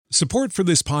Support for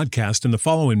this podcast and the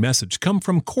following message come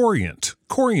from Corient.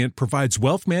 Corient provides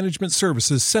wealth management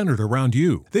services centered around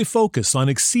you. They focus on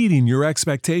exceeding your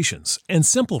expectations and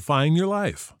simplifying your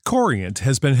life. Corient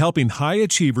has been helping high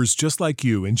achievers just like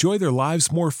you enjoy their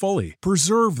lives more fully,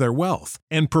 preserve their wealth,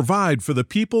 and provide for the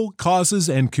people, causes,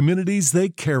 and communities they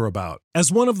care about. As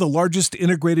one of the largest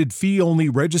integrated fee-only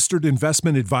registered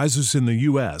investment advisors in the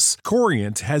U.S.,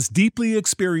 Corient has deeply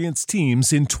experienced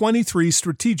teams in 23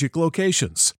 strategic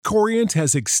locations. Corient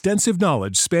has extensive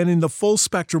knowledge spanning the full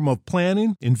spectrum of planning,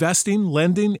 investing,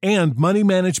 lending, and money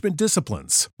management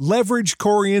disciplines. Leverage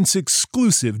Corient's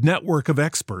exclusive network of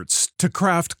experts to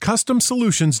craft custom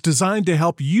solutions designed to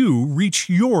help you reach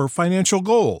your financial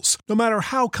goals, no matter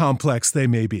how complex they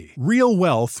may be. Real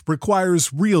wealth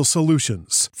requires real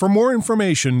solutions. For more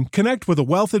information, connect with a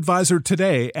wealth advisor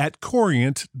today at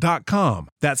Corient.com.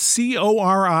 That's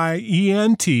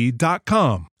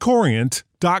Corient.com.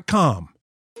 Corient.com.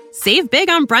 Save big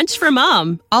on brunch for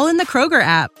mom, all in the Kroger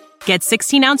app. Get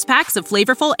 16-ounce packs of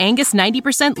flavorful Angus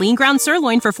 90% lean ground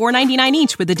sirloin for $4.99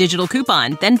 each with a digital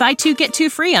coupon. Then buy 2, get 2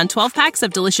 free on 12 packs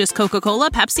of delicious Coca-Cola,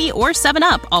 Pepsi, or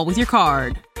 7-Up, all with your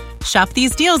card. Shop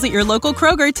these deals at your local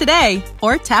Kroger today,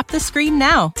 or tap the screen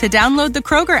now to download the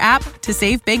Kroger app to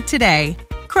save big today.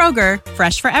 Kroger,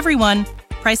 fresh for everyone.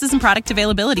 Prices and product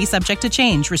availability subject to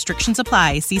change. Restrictions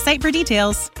apply. See site for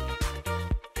details.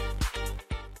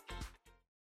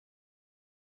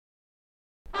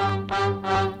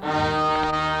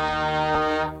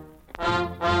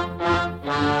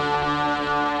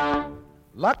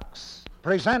 Lux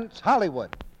presents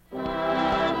Hollywood.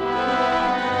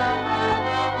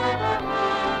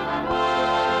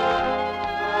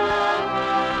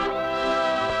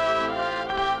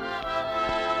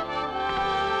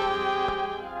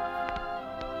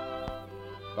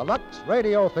 The Lux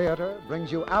Radio Theater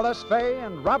brings you Alice Faye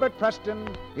and Robert Preston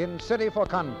in City for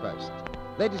Conquest.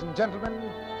 Ladies and gentlemen,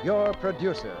 your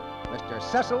producer, Mr.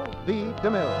 Cecil B.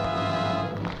 DeMille.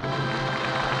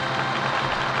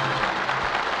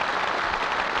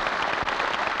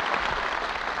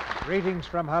 Greetings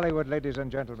from Hollywood, ladies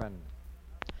and gentlemen.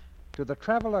 To the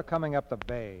traveler coming up the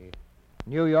bay,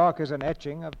 New York is an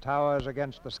etching of towers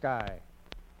against the sky.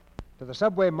 To the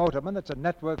subway motorman, it's a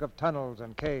network of tunnels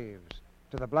and caves.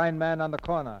 To the blind man on the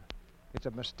corner, it's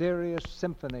a mysterious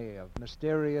symphony of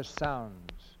mysterious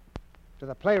sounds. To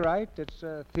the playwright, it's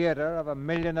a theater of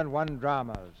 1,000,001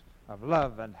 dramas, of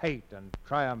love and hate and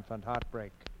triumph and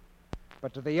heartbreak.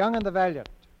 But to the young and the valiant,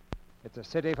 it's a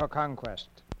city for conquest.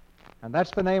 And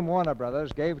that's the name Warner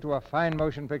Brothers gave to a fine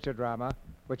motion picture drama,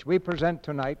 which we present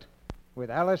tonight with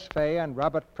Alice Faye and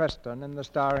Robert Preston in the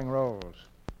starring roles.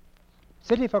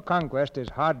 City for Conquest is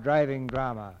hard-driving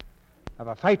drama of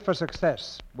a fight for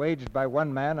success waged by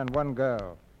one man and one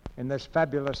girl in this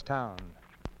fabulous town.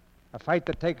 A fight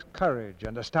that takes courage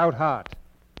and a stout heart,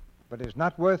 but is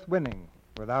not worth winning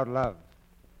without love.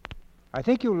 I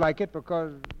think you'll like it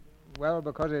because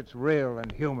it's real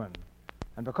and human,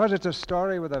 and because it's a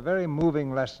story with a very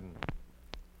moving lesson.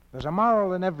 There's a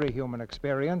moral in every human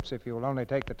experience, if you'll only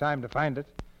take the time to find it,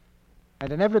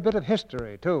 and in every bit of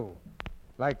history, too,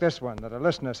 like this one that a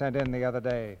listener sent in the other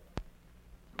day.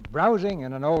 Browsing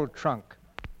in an old trunk,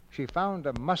 she found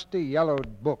a musty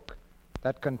yellowed book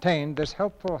that contained this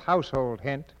helpful household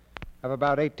hint of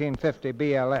about 1850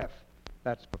 BLF.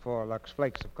 That's before Lux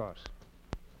Flakes, of course.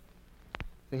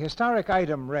 The historic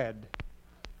item read,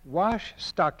 "Wash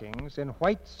stockings in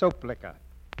white soap liquor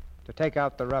to take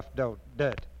out the rough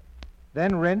dirt.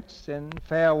 Then rinse in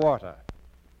fair water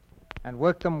and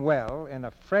work them well in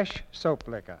a fresh soap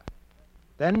liquor.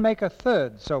 Then make a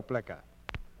third soap liquor,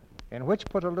 in which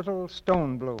put a little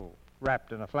stone blue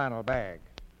wrapped in a flannel bag.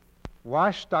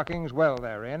 Wash stockings well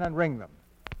therein and wring them.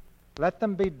 Let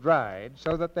them be dried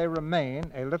so that they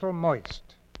remain a little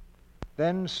moist.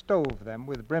 Then stove them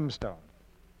with brimstone.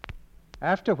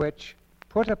 After which,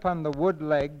 put upon the wood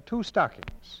leg 2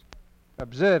 stockings,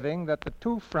 observing that the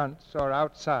 2 fronts or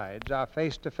outsides are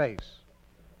face to face.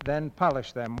 Then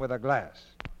polish them with a glass."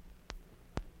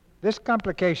 This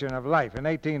complication of life in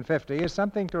 1850 is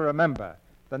something to remember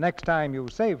the next time you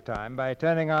save time by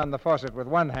turning on the faucet with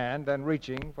one hand and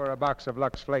reaching for a box of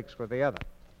Lux Flakes with the other.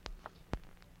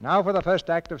 Now for the first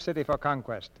act of City for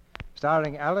Conquest,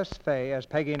 starring Alice Faye as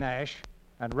Peggy Nash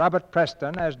and Robert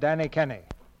Preston as Danny Kenny.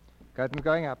 Curtains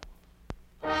going up.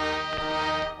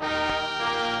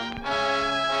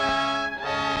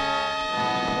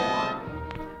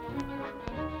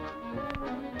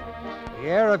 The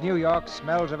air of New York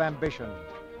smells of ambition.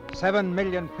 7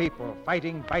 million people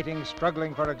fighting,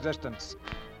 struggling for existence.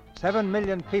 7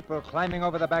 million people climbing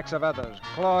over the backs of others,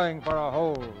 clawing for a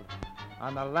hold.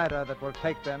 on the ladder that will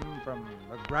take them from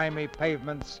the grimy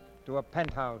pavements to a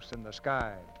penthouse in the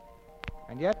sky.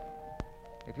 And yet,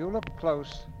 if you look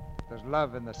close, there's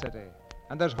love in the city,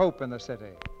 and there's hope in the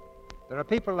city. There are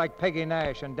people like Peggy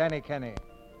Nash and Danny Kenny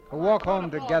who walk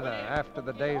home together after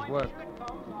the day's work,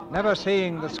 never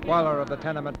seeing the squalor of the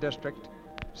tenement district,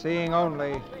 seeing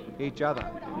only each other.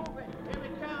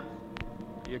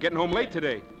 You're getting home late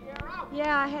today.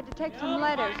 Yeah, I had to take some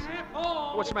letters.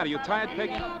 What's the matter? You tired,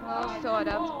 Peggy? Well, sort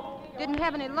of. Didn't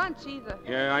have any lunch either.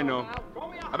 Yeah, I know.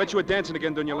 I bet you were dancing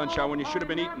again during your lunch hour when you should have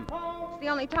been eating. It's the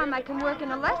only time I can work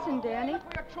in a lesson, Danny.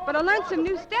 But I learned some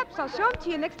new steps. I'll show them to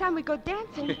you next time we go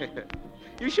dancing.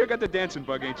 You sure got the dancing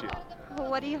bug, ain't you?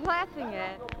 What are you laughing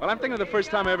at? Well, I'm thinking of the first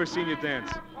time I ever seen you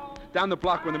dance. Down the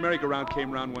block when the merry-go-round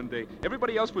came round one day.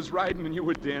 Everybody else was riding and you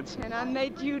were dancing. And I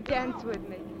made you dance with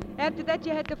me. After that,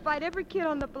 you had to fight every kid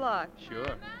on the block.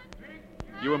 Sure.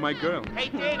 You were my girl. Hey,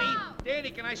 Danny.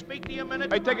 Danny, can I speak to you a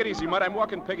minute? Hey, take it easy, Mutt. I'm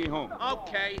walking Peggy home.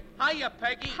 Okay. Hiya,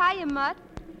 Peggy. Hiya, Mutt.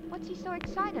 What's he so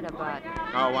excited about?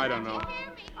 Oh, I don't know.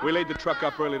 We laid the truck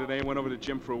up early today and went over to the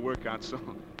gym for a workout, so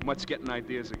Mutt's getting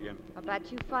ideas again.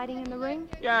 About you fighting in the ring?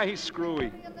 Yeah, he's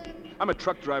screwy. I'm a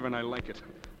truck driver and I like it.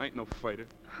 I ain't no fighter.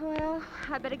 Well,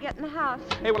 I better get in the house.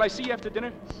 Hey, will I see you after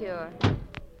dinner? Sure.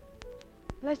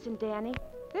 Listen, Danny,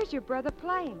 there's your brother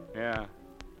playing. Yeah.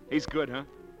 He's good, huh?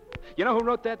 You know who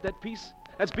wrote that piece?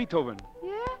 That's Beethoven.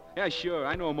 Yeah? Yeah, sure.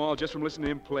 I know them all just from listening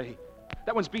to him play.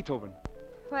 That one's Beethoven.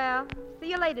 Well, see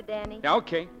you later, Danny. Yeah,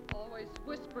 okay. Always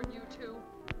whispering, you two.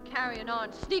 Carrying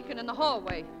on, sneaking in the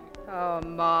hallway. Oh,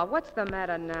 Ma, what's the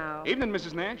matter now? Evening,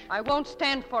 Mrs. Nash. I won't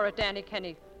stand for it, Danny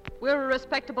Kenny. We're a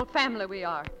respectable family, we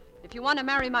are. If you want to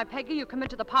marry my Peggy, you come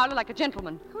into the parlor like a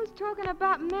gentleman. Who's talking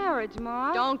about marriage,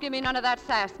 Ma? Don't give me none of that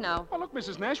sass now. Oh, look,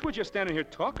 Mrs. Nash, we're just standing here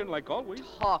talking like always.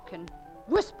 Talking.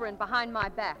 Whispering behind my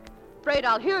back. Afraid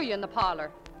I'll hear you in the parlor.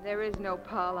 There is no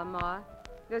parlor, Ma.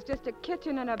 There's just a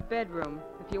kitchen and a bedroom,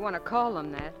 if you want to call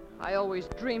them that. I always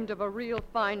dreamed of a real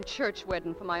fine church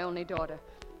wedding for my only daughter.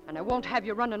 And I won't have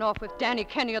you running off with Danny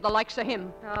Kenny or the likes of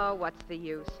him. Oh, what's the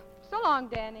use? So long,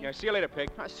 Danny. Yeah, see you later, Peg.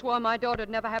 I swore my daughter'd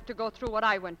never have to go through what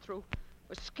I went through.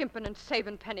 Was skimping and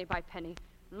saving penny by penny.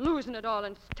 Losing it all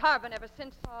and starving ever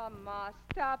since. Oh, Ma,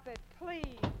 stop it,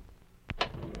 please.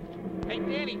 Hey,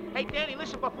 Danny,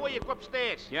 listen before you go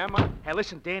upstairs. Yeah, Ma? Hey,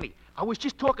 listen, Danny. I was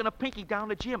just talking to Pinky down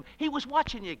the gym. He was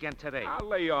watching you again today. I'll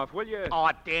lay off, will you? Oh,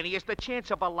 Danny, it's the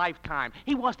chance of a lifetime.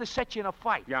 He wants to set you in a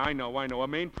fight. Yeah, I know. A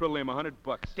main prelim,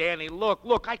 $100. Danny,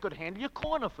 look, I could handle your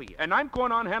corner for you. And I'm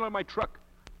going on handling my truck.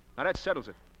 Now, that settles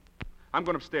it. I'm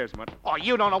going upstairs, Mutt. Oh,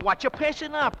 you don't know what you're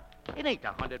passing up. It ain't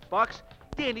 $100.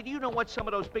 Danny, do you know what some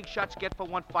of those big shots get for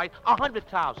one fight?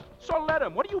 100,000. So let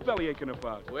him. What are you belly aching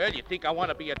about? Well, you think I want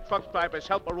to be a truck driver's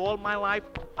helper all my life?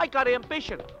 I got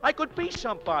ambition. I could be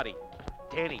somebody.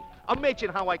 Danny, imagine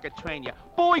how I could train you.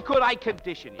 Boy, could I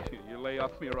condition you. You lay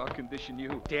off me or I'll condition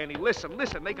you. Danny, listen.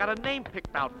 They got a name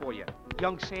picked out for you.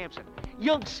 Young Samson.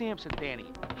 Young Samson, Danny.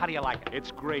 How do you like it?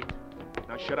 It's great.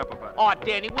 Now shut up about it. Oh,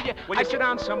 Danny, will you... Will you sit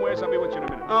down somewhere? I'll be with you in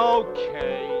a minute.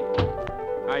 Okay.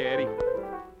 Hi, Eddie.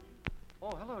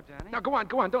 Oh, hello, Danny. Now, go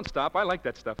on. Don't stop. I like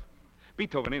that stuff.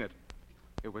 Beethoven, ain't it?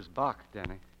 It was Bach,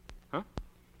 Danny. Huh?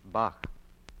 Bach.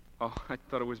 Oh, I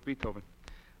thought it was Beethoven.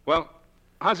 Well,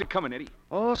 how's it coming, Eddie?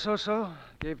 Oh, so.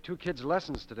 Gave 2 kids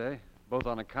lessons today, both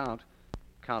on account.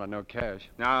 Count of no cash.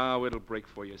 No, it'll break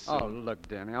for you soon. Oh, look,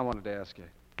 Danny, I wanted to ask you.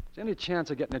 Is there any chance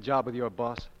of getting a job with your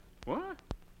boss? What?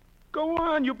 Go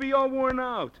on. You'll be all worn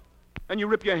out. And you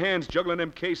rip your hands juggling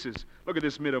them cases. Look at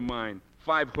this mitt of mine.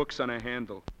 5 hooks on a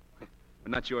handle.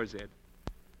 But not yours, Ed.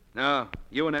 No,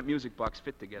 you and that music box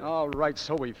fit together. All right,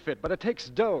 so we fit, but it takes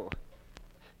dough.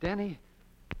 Danny,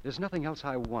 there's nothing else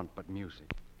I want but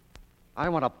music. I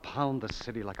want to pound the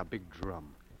city like a big drum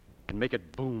and make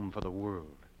it boom for the world.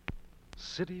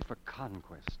 City for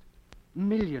conquest.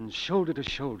 Millions shoulder to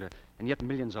shoulder, and yet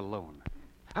millions alone.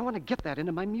 I want to get that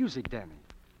into my music, Danny.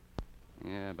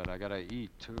 Yeah, but I gotta eat,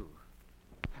 too.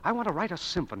 I want to write a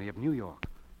symphony of New York.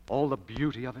 All the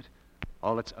beauty of it,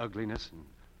 all its ugliness, and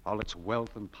all its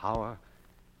wealth and power,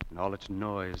 and all its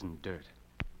noise and dirt.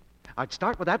 I'd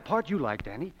start with that part you like,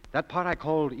 Danny. That part I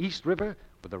called East River,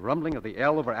 with the rumbling of the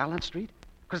L over Allen Street.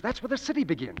 Because that's where the city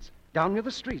begins, down near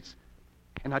the streets.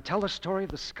 And I'd tell the story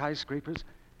of the skyscrapers,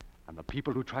 and the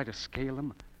people who try to scale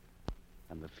them,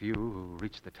 and the few who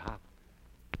reach the top,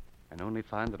 and only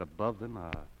find that above them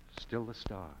are still the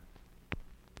stars.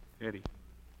 Eddie,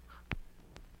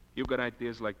 you got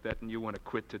ideas like that and you want to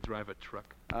quit to drive a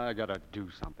truck? I gotta do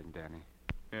something, Danny.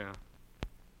 Yeah.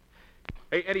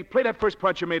 Hey, Eddie, play that first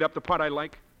part you made up, the part I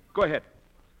like. Go ahead.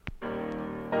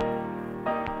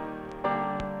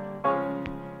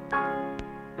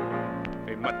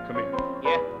 Mutt, come here.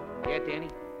 Yeah, Danny?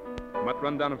 Mutt,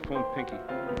 run down and phone Pinky.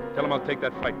 Tell him I'll take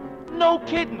that fight. No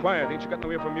kidding. Quiet, ain't you got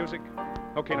no ear for music?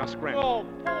 Okay, now scram. Oh,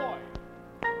 boy.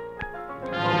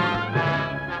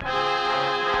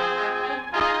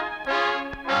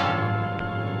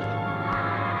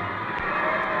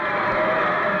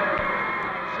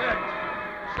 Six,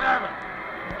 7,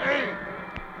 8,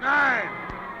 9,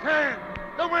 10.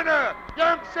 The winner,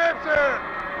 Young Samson.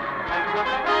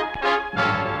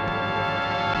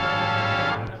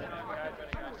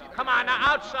 Come on, now,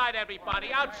 outside,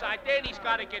 everybody. Outside. Danny's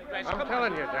got to get dressed. I'm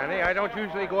telling you, Danny, I don't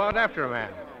usually go out after a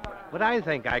man. But I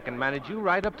think I can manage you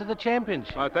right up to the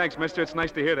championship. Oh, thanks, mister. It's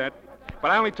nice to hear that. But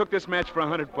I only took this match for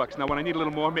 $100. Now, when I need a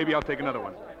little more, maybe I'll take another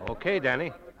one. Okay,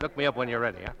 Danny. Look me up when you're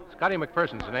ready, huh? Scotty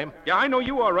McPherson's the name. Yeah, I know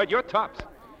you are, right? You're tops.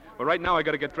 But right now, I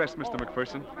got to get dressed, Mr.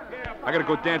 McPherson. I got to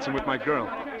go dancing with my girl.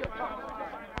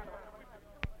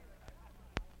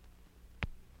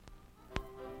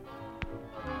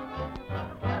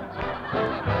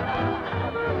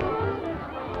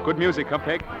 Good music, huh,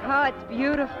 Peg? Oh, it's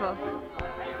beautiful.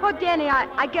 Oh, Danny,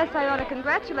 I guess I ought to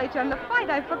congratulate you on the fight.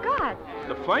 I forgot.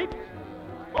 The fight?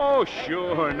 Oh,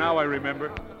 sure. Now I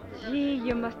remember. Gee,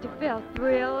 you must have felt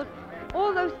thrilled.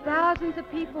 All those thousands of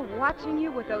people watching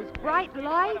you with those bright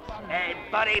lights. Hey,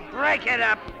 buddy, break it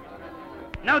up.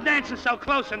 No dancing so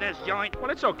close in this joint.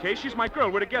 Well, it's okay. She's my girl.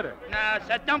 We're together. No,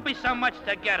 sir, don't be so much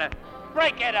together.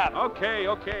 Break it up. Okay.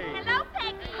 Hello,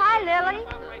 Peggy. Hi, Lily.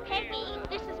 Peggy,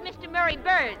 this is Mr. Murray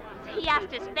Burns. He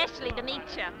asked especially to meet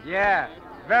you. Yeah,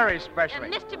 very specially.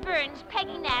 Mr. Burns,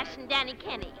 Peggy Nash, and Danny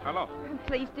Kenny. Hello. I'm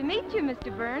pleased to meet you,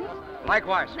 Mr. Burns.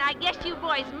 Likewise. I guess you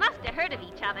boys must have heard of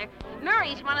each other.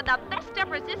 Murray's one of the best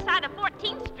uppers this side of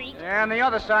 14th Street. Yeah, and the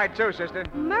other side, too, sister.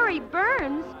 Murray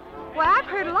Burns? Well, I've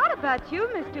heard a lot about you,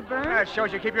 Mr. Burns. That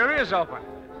shows you keep your ears open.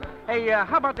 Hey,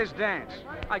 how about this dance?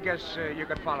 I guess you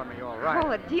could follow me all right.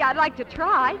 Oh, gee, I'd like to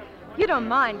try. You don't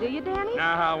mind, do you, Danny? No,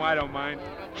 I don't mind.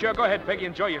 Sure, go ahead, Peggy.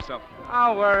 Enjoy yourself.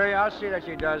 Don't worry. I'll see that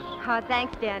she does. Oh,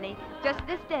 thanks, Danny. Just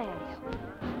this dance.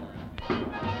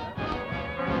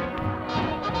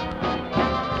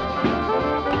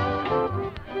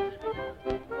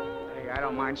 Hey, I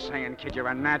don't mind saying, kid, you're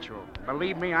a natural.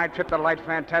 Believe me, I trip the light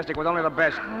fantastic with only the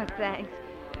best. Oh, thanks.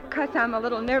 'Cause I'm a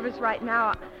little nervous right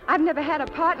now. I've never had a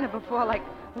partner before like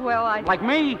Like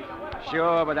me?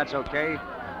 Sure, but that's okay.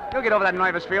 You'll get over that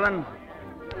nervous feeling.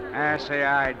 Say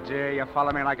I do. You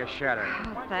follow me like a shadow.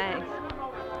 Oh, thanks.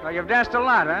 Well, you've danced a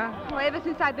lot, huh? Well, ever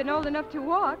since I've been old enough to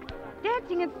walk,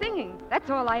 dancing and singing. That's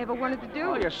all I ever wanted to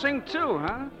do. Oh, you sing too,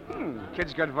 huh?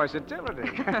 Kid's got versatility.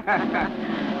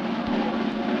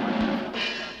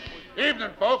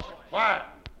 Evening, folks. Quiet.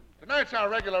 Tonight's our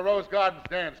regular Rose Gardens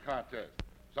dance contest.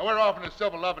 So we're offering the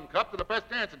Silver Lovin' Cup to the best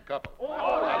dancing couple.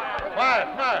 Quiet.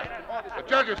 The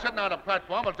judges sitting on the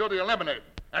platform will do the eliminating.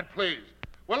 And please,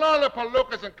 will all the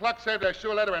palookas and clucks save their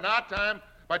shoe leather in our time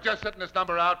by just sitting this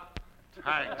number out?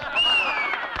 Thanks.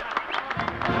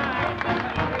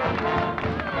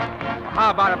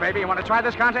 How about it, baby? You want to try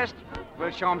this contest?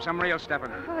 We'll show 'em some real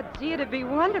stepping. Oh, gee, it'd be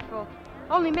wonderful.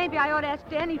 Only maybe I ought to ask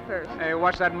Danny first. Hey,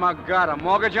 what's that mug got? A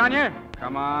mortgage on you?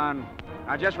 Come on.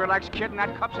 Now just relax, kid, and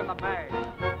that cup's in the bag.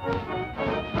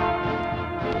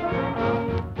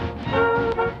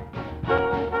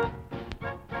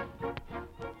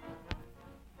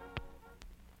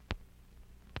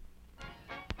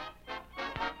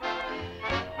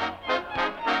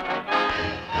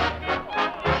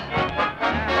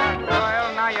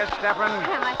 Well, now you're stepping.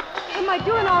 Am I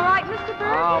doing all right, Mr.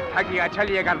 Burns? Oh, Peggy, I tell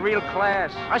you got real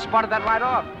class. I spotted that right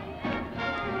off.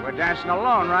 We're dancing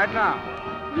alone right now.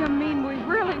 You mean we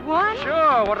really won?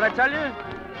 Sure, what did I tell you?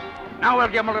 Now we'll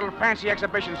give 'em a little fancy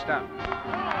exhibition stuff.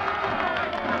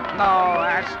 No,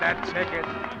 that's the ticket.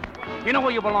 You know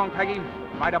where you belong, Peggy?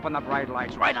 Right up on the bright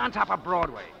lights, right on top of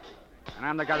Broadway. And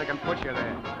I'm the guy that can put you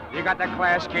there. You got the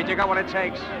class, kid. You got what it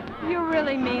takes. You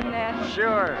really mean that?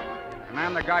 Sure. And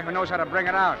I'm the guy who knows how to bring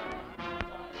it out.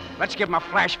 Let's give 'em a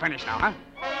flash finish now, huh?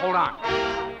 Hold on.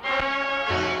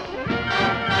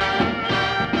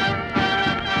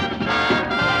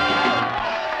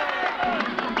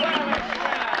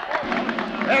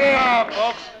 Here you are,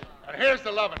 folks. And here's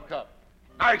the Lovin' Cup.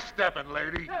 Nice stepping,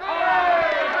 lady.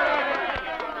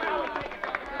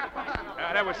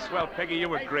 That was swell, Peggy. You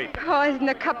were great. Oh, isn't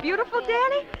the cup beautiful,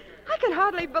 Danny? I can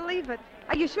hardly believe it.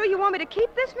 Are you sure you want me to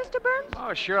keep this, Mr. Burns?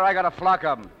 Oh, sure. I got a flock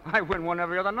of 'em. I win one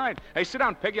every other night. Hey, sit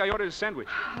down, Peggy. I ordered a sandwich.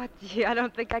 Oh, gee, I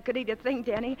don't think I could eat a thing,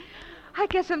 Danny. I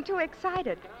guess I'm too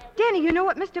excited. Danny, you know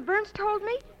what Mr. Burns told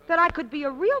me? That I could be a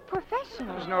real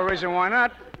professional. There's no reason why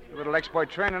not. A little exploit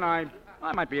training, I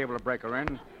might be able to break her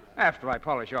in after I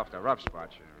polish off the rough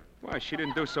spots. Why, she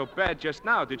didn't do so bad just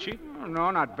now, did she? Oh, no,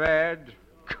 not bad.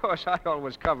 Of course, I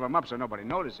always cover them up so nobody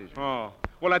notices. Oh,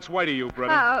 well, that's white of you,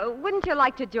 brother. Wouldn't you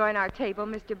like to join our table,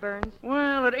 Mr. Burns?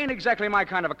 Well, it ain't exactly my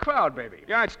kind of a crowd, baby.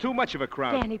 Yeah, it's too much of a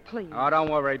crowd. Danny, please. Oh, don't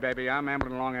worry, baby. I'm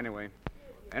ambling along anyway.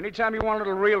 Anytime you want a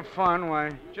little real fun,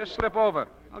 why, just slip over.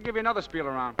 I'll give you another spiel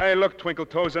around. Hey, look, Twinkle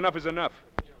Toes, enough is enough.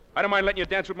 I don't mind letting you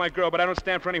dance with my girl, but I don't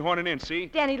stand for any horning in, see?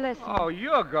 Danny, listen. Oh,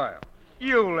 your girl.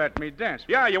 You let me dance.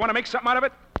 Yeah, you want to make something out of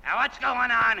it? Now, what's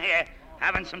going on here?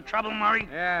 Having some trouble, Murray?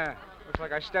 Yeah. Looks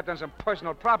like I stepped on some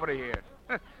personal property here.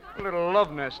 A little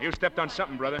love nest. You stepped on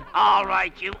something, brother. All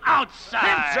right, you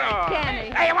outside. Danny.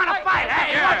 Hey, you want to fight?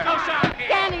 Hey, what goes on here?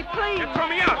 Danny, please. You throw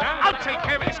me out, huh? I'll take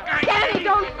care of this guy. Danny,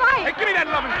 don't fight. Hey, give me that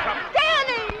loving cup.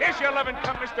 Danny! Here's your loving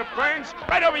cup, Mr. Burns.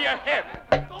 Right over your head.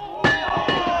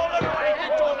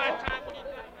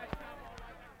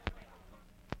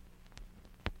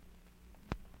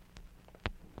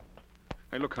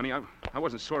 Hey, look, honey, I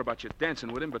wasn't sore about you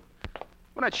dancing with him, but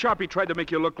when that Sharpie tried to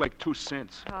make you look like 2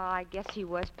 cents. Oh, I guess he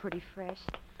was pretty fresh.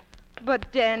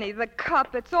 But, Danny, the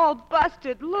cup, it's all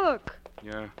busted. Look.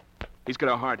 Yeah, he's got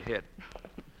a hard head.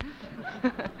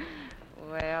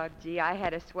 Well, gee, I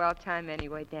had a swell time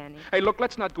anyway, Danny. Hey, look,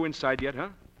 let's not go inside yet, huh?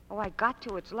 Oh, I got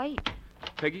to. It's late.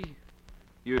 Peggy,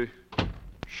 you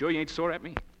sure you ain't sore at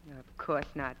me? Of course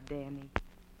not, Danny.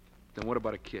 Then what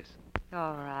about a kiss?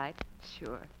 All right,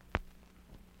 sure.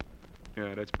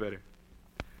 Yeah, that's better.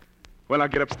 Well, I'll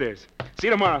get upstairs. See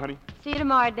you tomorrow, honey. See you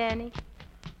tomorrow, Danny.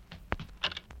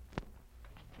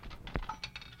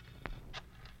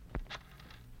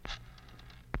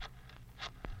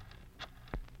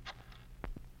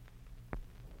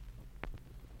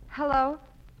 Hello,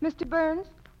 Mr. Burns?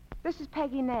 This is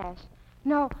Peggy Nash.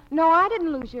 No, I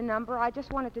didn't lose your number. I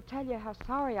just wanted to tell you how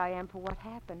sorry I am for what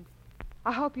happened.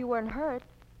 I hope you weren't hurt.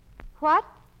 What?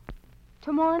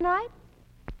 Tomorrow night?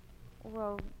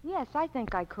 Well, yes, I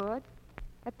think I could.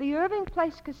 At the Irving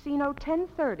Place Casino,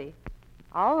 10:30.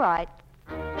 All right.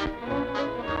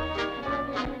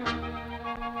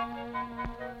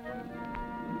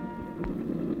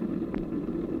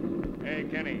 Hey,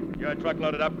 Kenny, your truck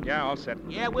loaded up? Yeah, all set.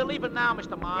 Yeah, we're leaving now,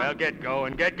 Mr. Mark. Well, get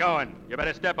going, get going. You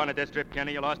better step on it this trip,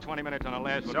 Kenny. You lost 20 minutes on the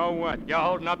last one. So what? You're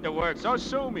holding up the work. So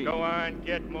sue me. Go on,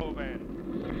 get moving.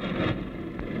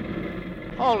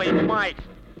 Holy Mike.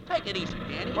 Take it easy,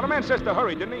 Danny. Well, the man says to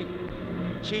hurry, didn't he?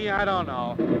 Gee, I don't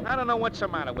know. I don't know what's the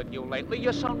matter with you lately.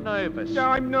 You're so nervous. Yeah,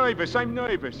 I'm nervous.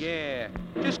 Yeah.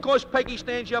 Just 'cause Peggy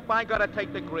stands you up, I gotta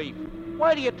take the grief.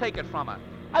 Why do you take it from her?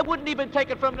 I wouldn't even take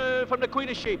it from the Queen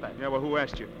of Sheba. Yeah, well, who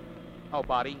asked you? Oh,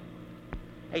 Buddy.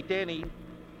 Hey, Danny,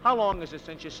 how long is it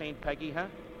since you seen Peggy, huh?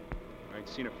 I ain't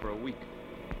seen her for a week.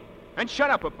 And shut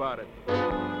up about it.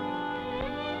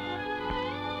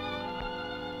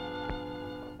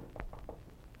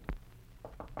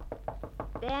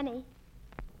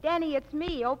 Danny, it's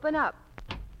me. Open up.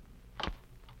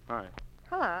 Hi.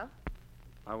 Hello.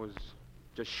 I was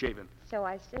just shaving. So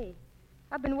I see.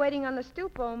 I've been waiting on the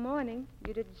stoop all morning.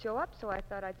 You didn't show up, so I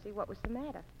thought I'd see what was the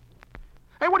matter.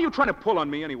 Hey, what are you trying to pull on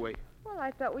me anyway? Well,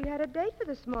 I thought we had a date for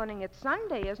this morning. It's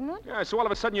Sunday, isn't it? Yeah, so all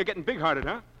of a sudden you're getting big-hearted,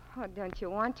 huh? Oh, don't you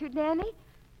want to, Danny?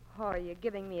 Or are you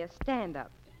giving me a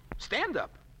stand-up? Stand-up?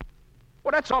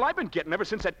 Well, that's all I've been getting ever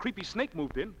since that creepy snake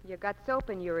moved in. You got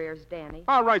soap in your ears, Danny.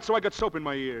 All right, so I got soap in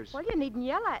my ears. Well, you needn't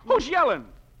yell at me. Who's yelling?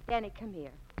 Danny, come here.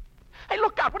 Hey,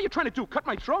 look out. What are you trying to do? Cut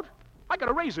my throat? I got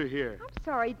a razor here. I'm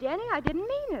sorry, Danny. I didn't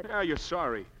mean it. Yeah, you're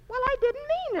sorry. Well, I didn't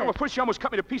mean it. Oh, well, first you almost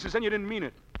cut me to pieces, then you didn't mean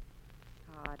it.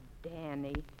 Oh,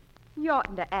 Danny. You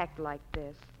oughtn't to act like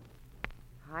this.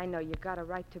 I know you got a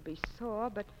right to be sore,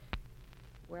 but...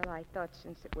 Well, I thought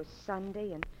since it was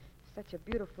Sunday and such a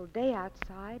beautiful day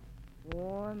outside,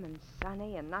 warm and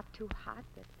sunny and not too hot,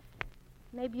 that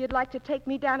maybe you'd like to take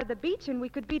me down to the beach and we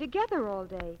could be together all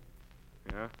day.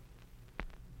 Yeah?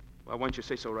 Well, why don't you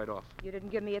say so right off? You didn't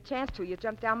give me a chance to. You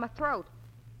jumped down my throat.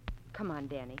 Come on,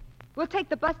 Danny. We'll take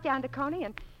the bus down to Coney,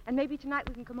 and maybe tonight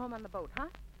we can come home on the boat, huh?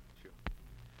 Sure.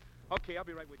 Okay, I'll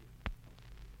be right with you.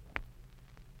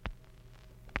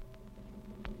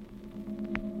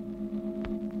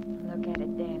 Look at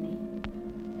it, Danny.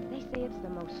 They say it's the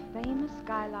most famous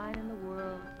skyline in the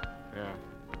world. Yeah.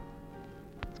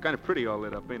 It's kind of pretty all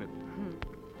lit up, ain't it?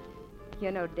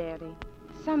 You know, Danny,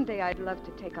 someday I'd love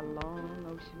to take a long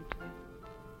ocean trip.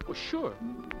 Well, sure.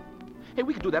 Hey,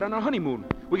 we could do that on our honeymoon.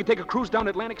 We could take a cruise down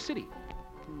Atlantic City.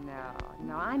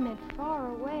 No, I meant far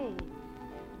away.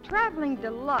 Traveling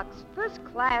deluxe, first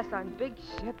class on big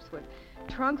ships with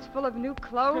trunks full of new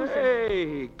clothes.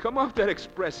 Hey, come off that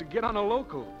express and get on a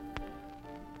local.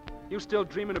 You still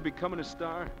dreaming of becoming a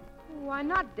star? Why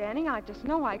not, Danny? I just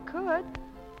know I could.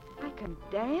 I can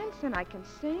dance and I can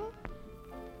sing.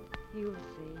 You'll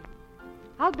see.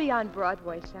 I'll be on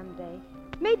Broadway someday.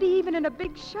 Maybe even in a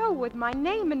big show with my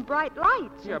name in bright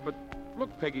lights. Yeah, but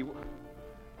look, Peggy, what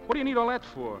do you need all that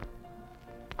for?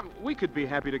 I mean, we could be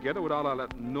happy together with all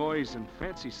that noise and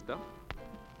fancy stuff.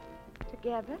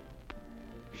 Together?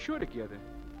 Sure, together.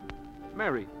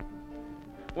 Mary,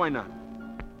 why not?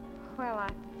 Well,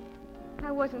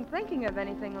 I wasn't thinking of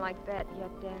anything like that yet,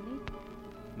 Danny.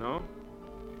 No?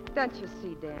 Don't you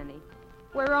see, Danny?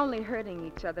 We're only hurting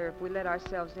each other if we let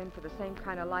ourselves in for the same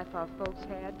kind of life our folks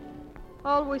had.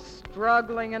 Always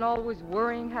struggling and always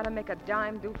worrying how to make a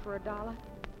dime do for $1.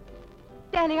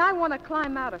 Danny, I want to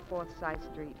climb out of Forsyth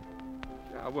Street.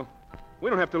 Yeah, well, we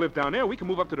don't have to live down there. We can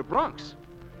move up to the Bronx.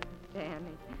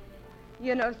 Danny,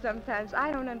 you know, sometimes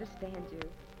I don't understand you.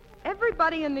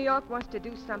 Everybody in New York wants to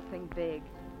do something big.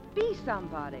 Be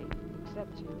somebody,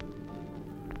 except you.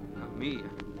 Not me.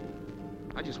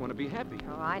 I just want to be happy.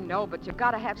 Oh, I know, but you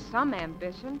gotta have some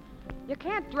ambition. You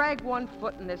can't drag one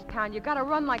foot in this town. You gotta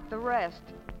run like the rest.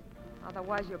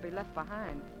 Otherwise, you'll be left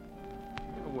behind.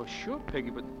 Yeah, well, sure, Peggy,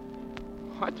 but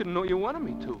I didn't know you wanted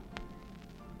me to.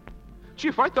 Gee,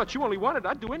 if I thought you only wanted,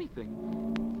 I'd do anything.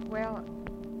 Well,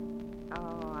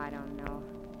 oh, I don't know.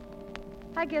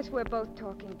 I guess we're both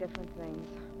talking different things.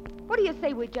 What do you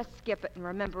say we just skip it and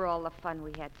remember all the fun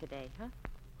we had today, huh?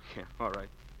 Yeah, all right.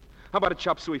 How about a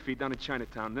chop suey feed down in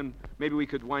Chinatown? Then maybe we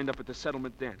could wind up at the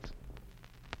settlement dance.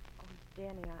 Oh,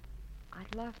 Danny,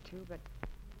 I'd love to, but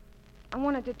I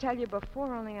wanted to tell you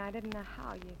before, only I didn't know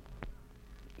how.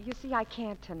 You see, I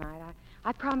can't tonight.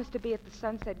 I promised to be at the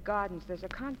Sunset Gardens. There's a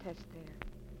contest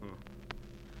there. Hmm.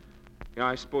 Yeah,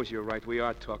 I suppose you're right. We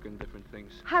are talking different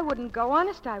things. I wouldn't go.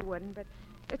 Honest, I wouldn't, but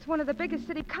it's one of the biggest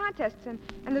city contests, and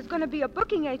there's going to be a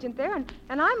booking agent there, and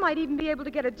I might even be able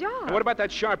to get a job. And what about that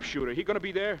sharpshooter? He going to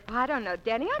be there? I don't know,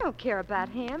 Danny. I don't care about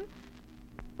him.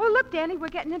 Oh, look, Danny, we're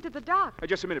getting into the dock.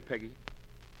 Just a minute, Peggy.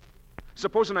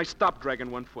 Supposing I stop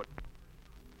dragging one foot.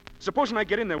 Supposing I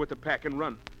get in there with the pack and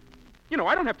run. You know,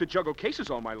 I don't have to juggle cases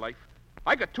all my life.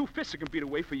 I got 2 fists that can beat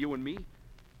away for you and me.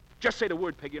 Just say the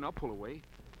word, Peggy, and I'll pull away.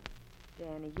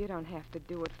 Danny, you don't have to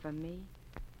do it for me.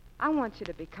 I want you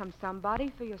to become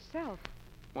somebody for yourself.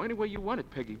 Well, any way you want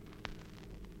it, Peggy.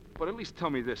 But at least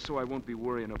tell me this so I won't be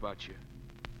worrying about you.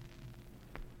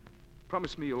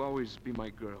 Promise me you'll always be my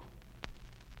girl.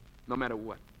 No matter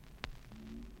what.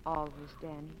 Always,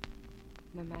 Danny.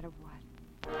 No matter what.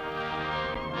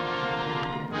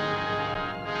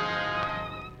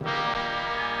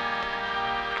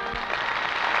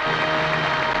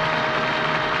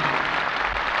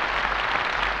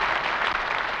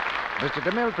 Mr.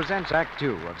 DeMille presents Act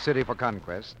Two of City for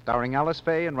Conquest, starring Alice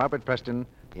Faye and Robert Preston,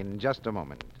 in just a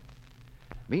moment.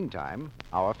 Meantime,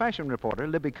 our fashion reporter,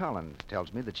 Libby Collins,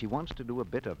 tells me that she wants to do a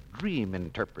bit of dream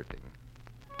interpreting.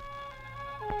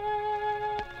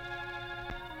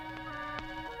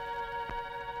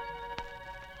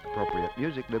 Appropriate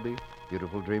music, Libby.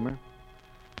 Beautiful dreamer.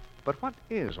 But what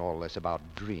is all this about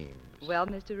dreams? Well,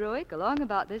 Mr. Ruick, along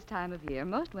about this time of year,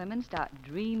 most women start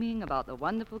dreaming about the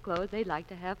wonderful clothes they'd like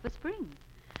to have for spring.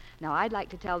 Now, I'd like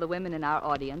to tell the women in our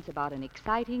audience about an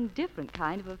exciting, different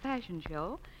kind of a fashion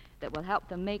show that will help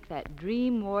them make that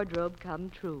dream wardrobe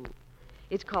come true.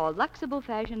 It's called Luxable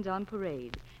Fashions on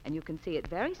Parade, and you can see it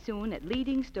very soon at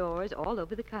leading stores all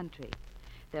over the country.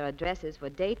 There are dresses for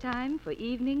daytime, for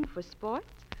evening, for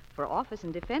sports, for office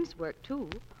and defense work, too,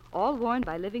 all worn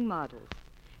by living models.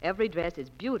 Every dress is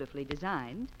beautifully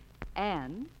designed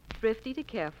and thrifty to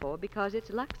care for because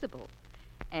it's luxable.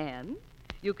 And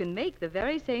you can make the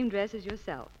very same dresses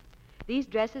yourself. These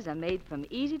dresses are made from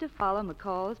easy-to-follow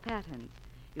McCall's patterns.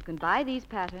 You can buy these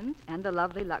patterns and the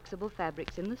lovely luxable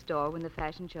fabrics in the store when the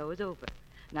fashion show is over.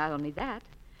 Not only that,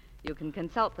 you can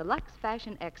consult the Lux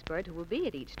fashion expert who will be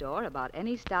at each store about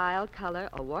any style, color,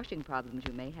 or washing problems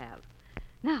you may have.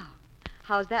 Now,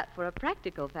 how's that for a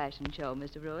practical fashion show,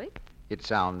 Mr. Ruick? It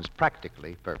sounds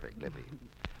practically perfect, Libby.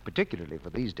 Particularly for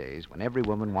these days when every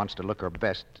woman wants to look her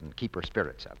best and keep her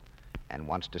spirits up, and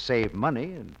wants to save money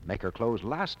and make her clothes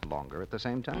last longer at the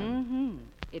same time. Mm-hmm.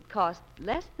 It costs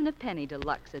less than a penny to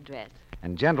Lux a dress.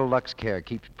 And gentle Lux Care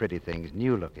keeps pretty things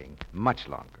new-looking much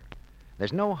longer.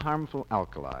 There's no harmful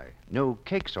alkali, no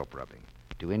cake soap rubbing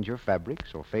to injure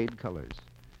fabrics or fade colors.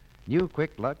 New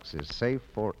Quick Lux is safe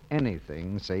for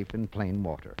anything safe in plain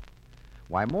water.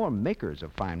 Why, more makers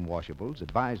of fine washables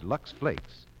advise Lux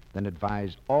Flakes than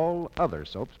advise all other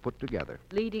soaps put together.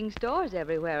 Leading stores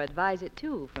everywhere advise it,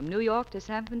 too, from New York to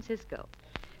San Francisco.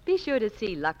 Be sure to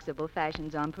see Luxable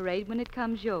Fashions on Parade when it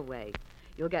comes your way.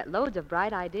 You'll get loads of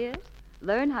bright ideas,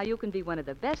 learn how you can be one of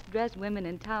the best-dressed women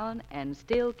in town, and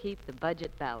still keep the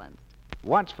budget balanced.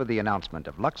 watch for the announcement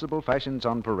of Luxable Fashions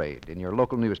on Parade in your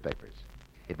local newspapers.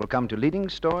 It will come to leading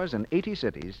stores in 80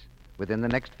 cities within the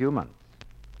next few months.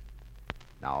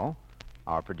 Now,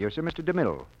 our producer, Mr.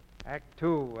 DeMille. Act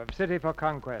 2 of City for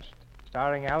Conquest,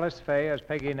 starring Alice Faye as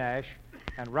Peggy Nash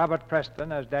and Robert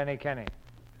Preston as Danny Kenny.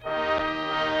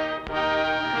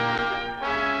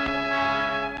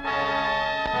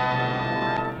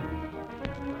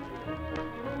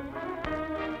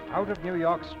 Out of New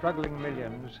York's struggling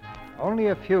millions, only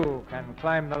a few can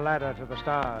climb the ladder to the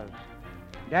stars.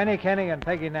 Danny Kenny and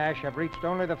Peggy Nash have reached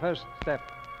only the first step,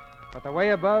 but the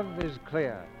way above is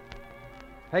clear.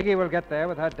 Peggy will get there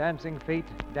with her dancing feet,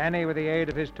 Danny with the aid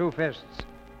of his two fists.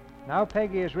 Now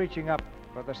Peggy is reaching up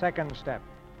for the second step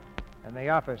in the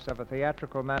office of a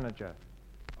theatrical manager.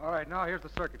 All right, now here's the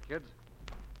circuit, kids.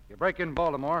 You break in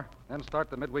Baltimore, then start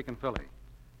the midweek in Philly.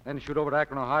 Then shoot over to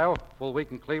Akron, Ohio, full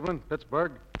week in Cleveland,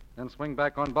 Pittsburgh, then swing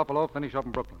back on Buffalo, finish up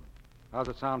in Brooklyn. How's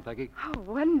it sound, Peggy? Oh,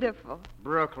 wonderful.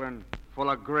 Brooklyn, full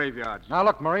of graveyards. Now,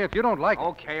 look, Murray, if you don't like it...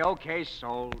 Okay,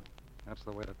 sold. That's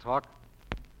the way to talk.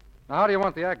 Now, how do you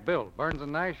want the act billed? Burns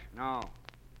and Nash? No.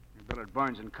 You bill it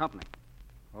Burns and Company.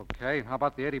 Okay, how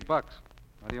about the $80?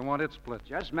 How do you want it split?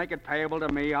 Just make it payable to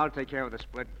me. I'll take care of the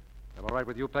split. That all right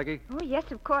with you, Peggy? Oh, yes,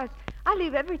 of course. I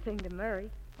leave everything to Murray.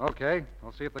 Okay,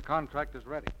 we'll see if the contract is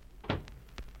ready.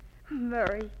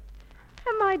 Murray,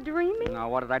 am I dreaming? Now,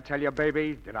 what did I tell you,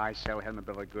 baby? Did I sell him a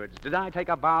bill of goods? Did I take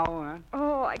a bow, huh?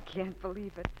 Oh, I can't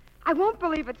believe it. I won't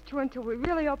believe it's true until we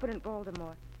really open in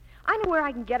Baltimore. I know where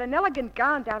I can get an elegant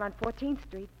gown down on 14th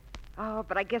Street. Oh,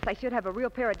 but I guess I should have a real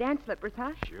pair of dance slippers,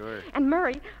 huh? Sure. And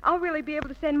Murray, I'll really be able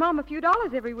to send Mom a few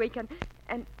dollars every week,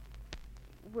 and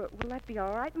will that be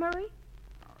all right, Murray?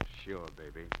 Oh, sure,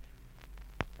 baby.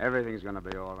 Everything's going to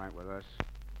be all right with us.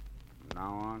 From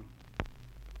now on.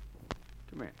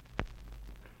 Come here.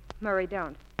 Murray,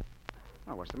 don't.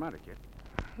 Oh, what's the matter, kid?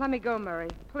 Let me go, Murray,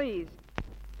 please.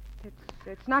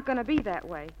 It's not going to be that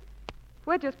way.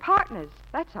 We're just partners,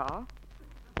 that's all.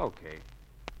 Okay.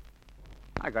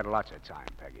 I got lots of time,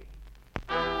 Peggy.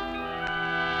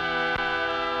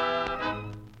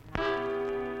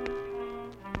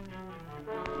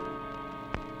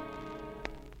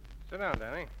 Sit down,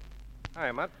 Danny.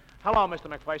 Hi, Mutt. Hello, Mr.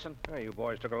 McPherson. Oh, you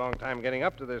boys took a long time getting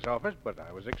up to this office, but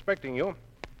I was expecting you.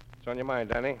 What's on your mind,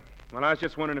 Danny? Well, I was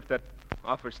just wondering if that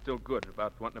offer's still good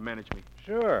about wanting to manage me.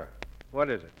 Sure. What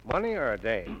is it, money or a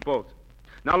day? Both.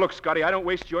 Now, look, Scotty, I don't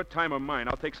waste your time or mine.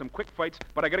 I'll take some quick fights,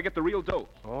 but I got to get the real dough.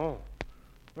 Oh.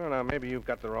 Well, now, maybe you've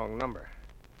got the wrong number.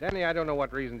 Danny, I don't know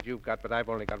what reasons you've got, but I've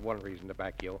only got one reason to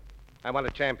back you. I want a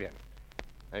champion.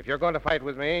 And if you're going to fight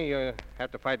with me, you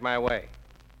have to fight my way.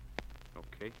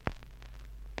 Okay.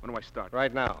 When do I start?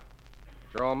 Right now.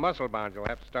 If you're all muscle-bound, you'll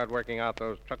have to start working out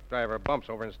those truck driver bumps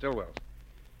over in Stillwell's.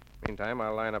 Meantime,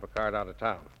 I'll line up a card out of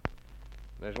town.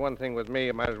 There's one thing with me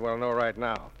you might as well know right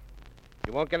now.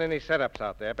 You won't get any setups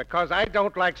out there because I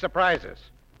don't like surprises.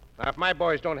 Now, if my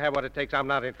boys don't have what it takes, I'm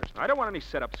not interested. I don't want any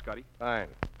setups, Scotty. Fine.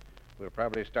 We'll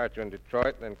probably start you in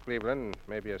Detroit, then Cleveland, and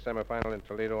maybe a semifinal in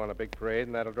Toledo on a big parade,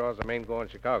 and that'll draw us a main go in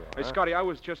Chicago. Hey, Scotty, I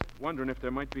was just wondering if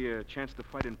there might be a chance to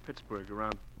fight in Pittsburgh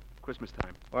around Christmas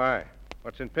time. Why?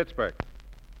 What's in Pittsburgh?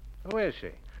 Who is she?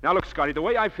 Now, look, Scotty, the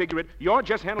way I figure it, you're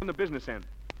just handling the business end.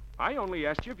 I only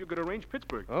asked you if you could arrange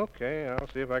Pittsburgh. Okay, I'll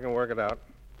see if I can work it out.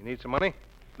 You need some money?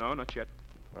 No, not yet.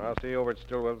 I'll see you over at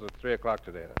Stillwell's at 3 o'clock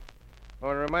today, then. Oh,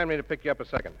 and remind me to pick you up a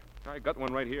second. I got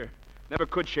one right here. Never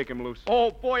could shake him loose. Oh,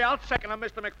 boy, I'll second him,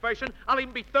 Mr. McPherson. I'll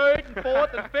even be third and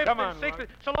fourth and fifth Come on, and sixth. Lon.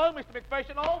 So long, Mr.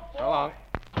 McPherson. Oh, boy. So long.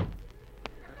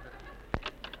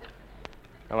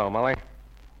 Hello, Molly.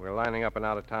 We're lining up an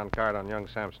out-of-town card on young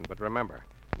Sampson, but remember,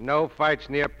 no fights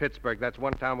near Pittsburgh. That's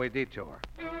one town we detour.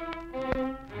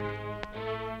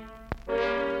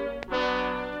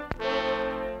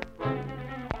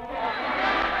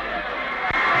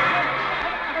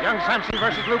 Young Sampson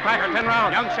versus Lou Packer, 10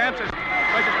 rounds. Young Sampson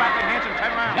versus Franklin Hanson,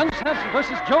 10 rounds. Young Sampson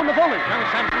versus Joe Navoli. Young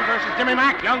Sampson versus Jimmy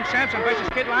Mack. Young Sampson versus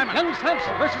Kid Lyman. Young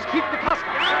Sampson versus Keith DeCosta.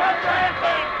 Young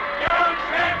Sampson! Young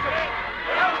Sampson!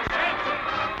 Young Sampson!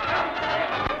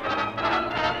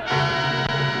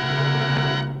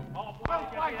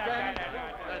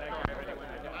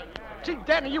 Gee,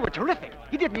 Danny, you were terrific.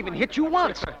 He didn't even hit you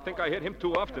once. I think I hit him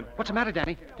too often. What's the matter,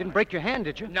 Danny? Didn't break your hand,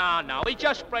 did you? No, he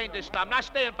just sprained his thumb. Now,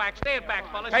 stand back,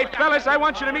 fellas. Hey, fellas, I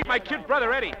want you to meet my kid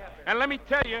brother, Eddie. And let me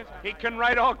tell you, he can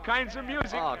write all kinds of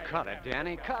music. Oh, cut it,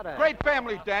 Danny, cut it. Great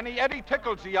family, Danny. Eddie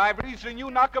tickles the Ivories and you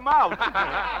knock him out.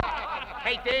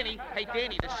 Hey, Danny,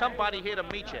 there's somebody here to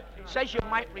meet you. Says you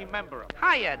might remember him.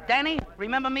 Hiya, Danny.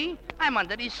 Remember me? I'm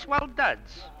under these swell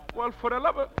duds. Well, for the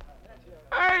love of...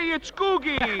 Hey, it's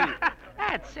Googie.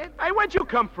 That's it. Hey, where'd you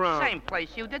come from? Same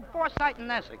place you did, Forsyth in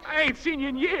Essex. I ain't seen you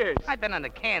in years. I've been on the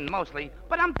can mostly,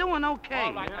 but I'm doing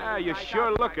okay. Yeah, you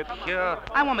sure look it. Sure.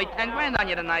 I want me 10 grand on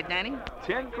you tonight, Danny.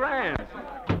 10 grand.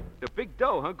 The big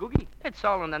dough, huh, Googie? It's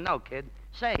all in the know, kid.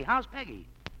 Say, how's Peggy?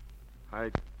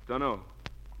 I don't know.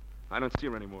 I don't see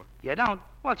her anymore. You don't?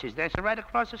 Well, she's dancing right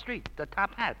across the street, the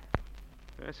top hat.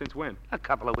 Since when? A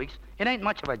couple of weeks. It ain't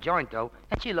much of a joint, though,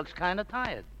 and she looks kind of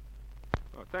tired.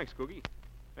 Oh, thanks, Googie.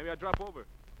 Maybe I'll drop over.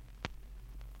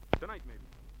 Tonight, maybe.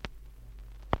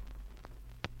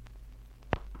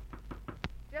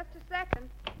 Just a second.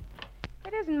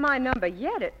 It isn't my number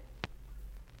yet.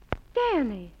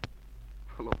 Danny.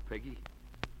 Hello, Peggy.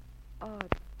 Oh,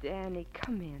 Danny,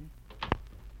 come in.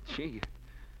 Gee, you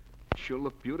sure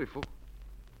look beautiful.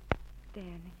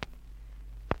 Danny.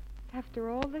 After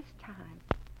all this time.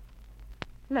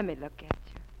 Let me look at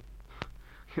you.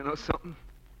 You know something?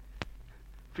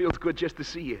 Feels good just to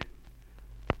see you.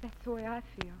 That's the way I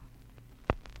feel.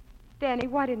 Danny,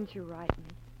 why didn't you write me?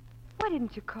 Why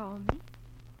didn't you call me?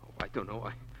 Oh, I don't know.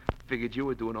 I figured you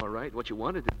were doing all right, what you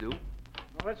wanted to do.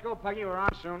 Well, let's go, Peggy. We're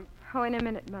on soon. Oh, in a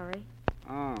minute, Murray.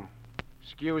 Oh,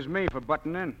 excuse me for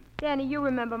butting in. Danny, you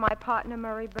remember my partner,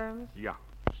 Murray Burns? Yeah.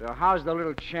 So how's the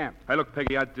little champ? Hey, look,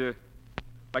 Peggy, I'd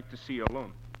like to see you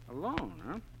alone. Alone,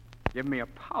 huh? Give me a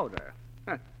powder.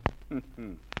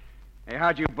 Hey,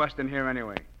 how'd you bust in here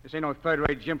anyway? This ain't no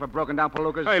third-rate gym for broken-down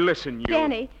palookas. Hey, listen, you...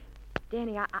 Danny,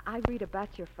 I read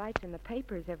about your fights in the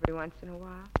papers every once in a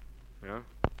while. Yeah?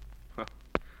 Huh.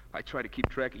 I try to keep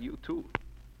track of you, too.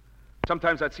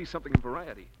 Sometimes I'd see something in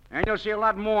Variety. And you'll see a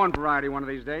lot more in Variety one of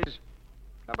these days.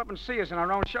 Stop up and see us in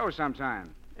our own show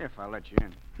sometime, if I let you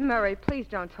in. Murray, please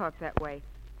don't talk that way.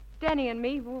 Danny and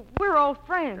me, we're old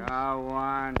friends. Go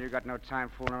on. You got no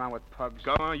time fooling around with pugs.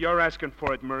 Go on. You're asking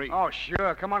for it, Murray. Oh,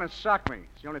 sure. Come on and sock me.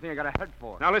 It's the only thing I got a head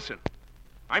for. Now, listen.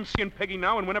 I'm seeing Peggy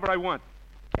now and whenever I want.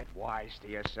 Get wise to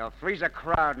yourself. Three's a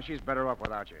crowd, and she's better off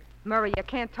without you. Murray, you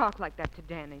can't talk like that to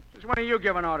Danny. Just when are you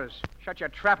giving orders? Shut your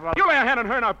trap about... You lay a hand on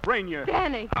her and I'll brain you.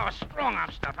 Danny! Oh,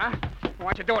 strong-arm stuff, huh?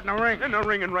 Why don't you do it in the ring? In the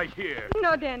ring and right here.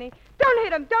 No, Danny. Don't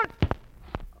hit him. Don't...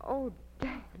 Oh,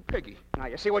 Danny. Peggy. Now,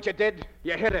 you see what you did?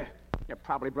 You hit her. You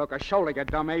probably broke her shoulder, you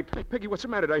dumb ape. Hey, Peggy, what's the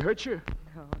matter? Did I hurt you?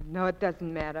 No, it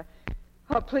doesn't matter.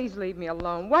 Oh, please leave me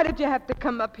alone. Why did you have to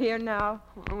come up here now?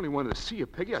 Well, I only wanted to see you,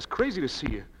 Peggy. I was crazy to see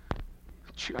you.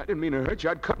 Gee, I didn't mean to hurt you.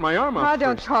 I'd cut my arm off. Oh,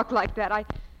 don't talk like that.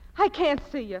 I can't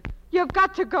see you. You've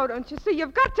got to go, don't you see?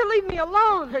 You've got to leave me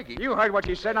alone. Peggy. You heard what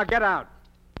she said. Now get out.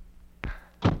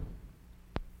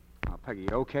 Oh, Peggy,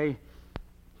 you okay?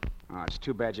 Oh, it's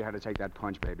too bad you had to take that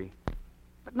punch, baby.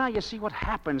 But now you see what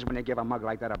happens when you give a mug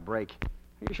like that a break.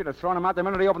 You should have thrown him out the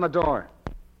minute he opened the door.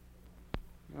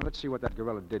 Now, let's see what that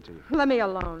gorilla did to you. Let me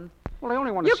alone. Well, I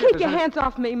only want to You see if keep your there's hands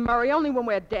off me, Murray, only when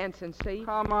we're dancing, see?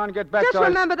 Come on, get back Just to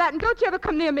remember that, and don't you ever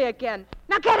come near me again.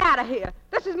 Now get out of here.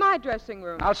 This is my dressing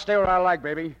room. I'll stay where I like,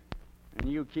 baby. And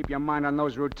you keep your mind on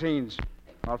those routines.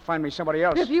 I'll find me somebody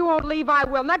else. If you won't leave, I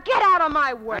will. Now get out of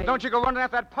my way. And don't you go running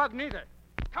after that pug, neither.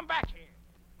 Come back here.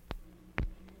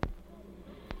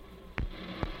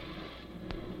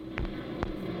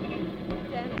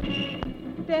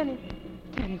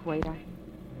 Danny, wait.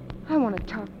 I want to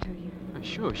talk to you.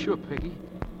 Sure, Peggy.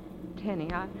 Danny,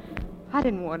 I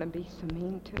didn't want to be so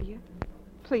mean to you.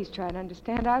 Please try to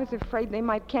understand. I was afraid they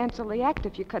might cancel the act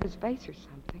if you cut his face or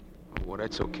something. Oh, well,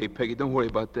 that's okay, Peggy. Don't worry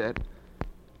about that.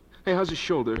 Hey, how's his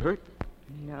shoulder? Hurt?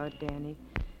 No, Danny.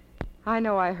 I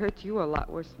know I hurt you a lot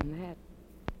worse than that.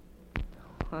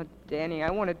 Oh, Danny, I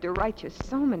wanted to write you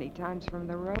so many times from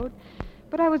the road,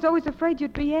 but I was always afraid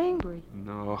you'd be angry.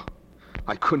 No,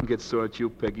 I couldn't get sore at you,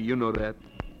 Peggy. You know that.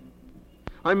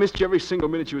 I missed you every single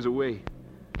minute you was away.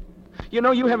 You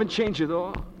know, you haven't changed at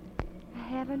all. I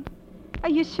haven't? Are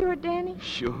you sure, Danny?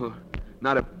 Sure.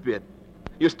 Not a bit.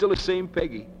 You're still the same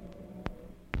Peggy.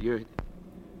 You're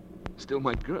still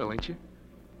my girl, ain't you?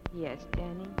 Yes,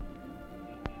 Danny.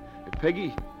 Hey,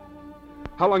 Peggy,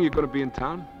 how long you going to be in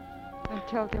town?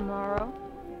 Until tomorrow.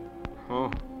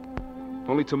 Oh,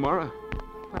 only tomorrow?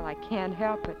 Well, I can't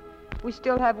help it. We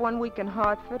still have 1 week in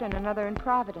Hartford and another in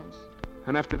Providence.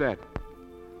 And after that?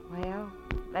 Well,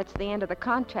 that's the end of the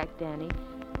contract, Danny.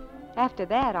 After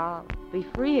that, I'll be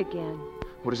free again.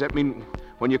 What does that mean?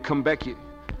 When you come back, you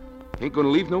ain't going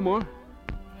to leave no more?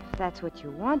 If that's what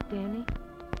you want, Danny.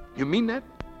 You mean that?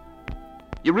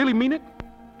 You really mean it?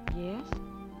 Yes.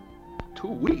 2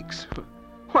 weeks?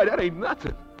 Why, that ain't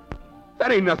nothing.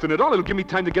 That ain't nothing at all. It'll give me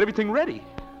time to get everything ready.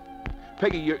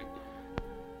 Peggy, you're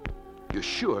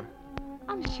sure?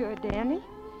 I'm sure, Danny.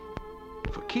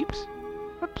 For keeps?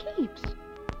 For keeps.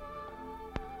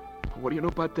 What do you know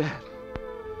about that?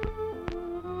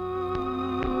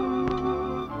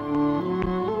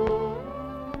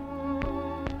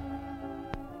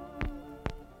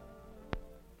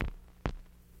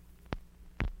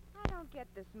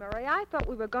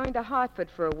 were going to Hartford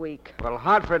for a week. Well,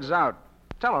 Hartford's out.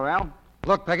 Tell her, Al.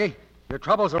 Look, Peggy, your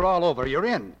troubles are all over. You're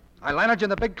in. I landed you in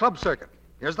the big club circuit.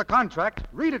 Here's the contract.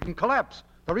 Read it and collapse.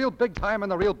 The real big time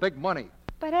and the real big money.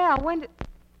 But, Al, when did...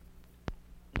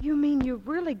 You mean you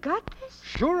really got this?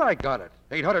 Sure I got it.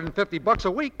 $850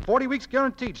 a week, 40 weeks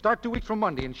guaranteed. Start 2 weeks from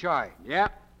Monday in Shy. Yeah.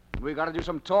 We got to do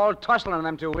some tall tussling in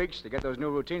them 2 weeks to get those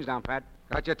new routines down, Pat.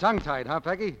 Got your tongue tied, huh,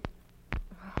 Peggy?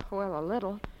 Well, a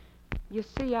little. You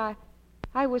see, I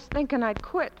was thinking I'd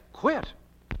quit. Quit?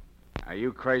 Are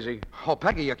you crazy? Oh,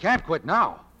 Peggy, you can't quit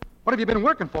now. What have you been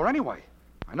working for anyway?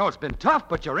 I know it's been tough,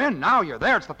 but you're in now. You're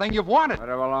there. It's the thing you've wanted. Let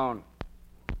her alone.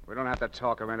 We don't have to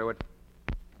talk her into it.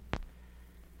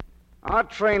 Our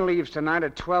train leaves tonight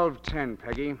at 12:10,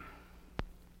 Peggy.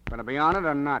 Gonna be on it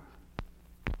or not?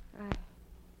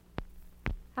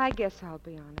 I guess I'll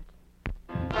be on it.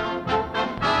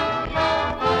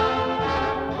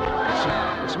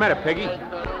 What's the matter, Peggy?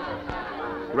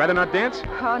 You rather not dance?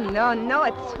 Oh, no,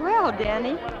 it's swell,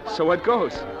 Danny. So what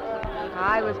goes?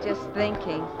 I was just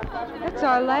thinking. It's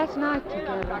our last night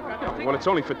together. Well, it's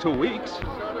only for 2 weeks.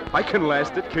 I can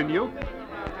last it, can you?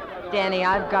 Danny,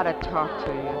 I've got to talk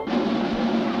to you.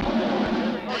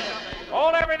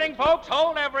 Hold everything, folks.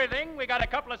 Hold everything. We got a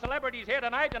couple of celebrities here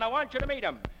tonight, and I want you to meet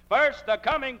them. First, the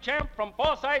coming champ from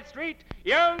Forsyth Street,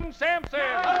 Young Sampson.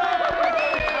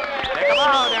 Take a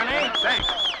bow, Danny. Thanks.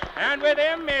 And with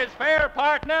him, his fair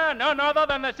partner, none other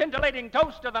than the scintillating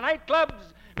toast of the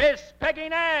nightclubs, Miss Peggy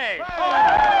Nash.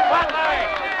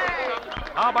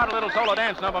 How about a little solo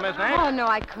dance number, Miss Nash? Oh, no,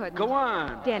 I couldn't. Go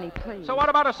on. Danny, please. So what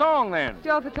about a song, then?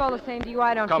 Still, if it's all the same to you,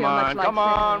 I don't Come feel on, much like come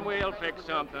on. singing. We'll fix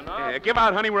something, huh? Yeah, give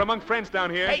out, honey. We're among friends down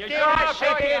here. Hey,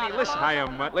 Danny, Listen. Hiya,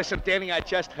 Mutt. Listen, Danny, I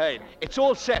just heard. It's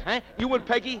all set, huh? You and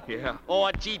Peggy? Yeah.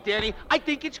 Oh, gee, Danny, I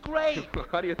think it's great.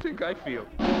 How do you think I feel?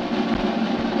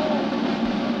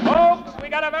 Folks, we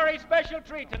got a very special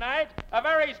treat tonight. A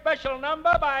very special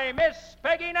number by Miss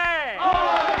Peggy Nash.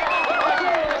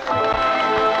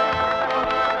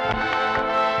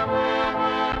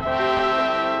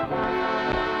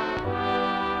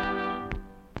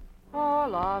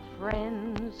 All our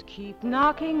friends keep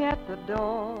knocking at the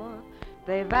door.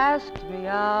 They've asked me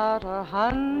out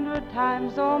 100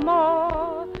 times or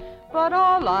more. But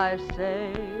all I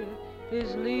say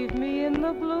is leave me in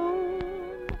the gloom.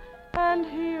 And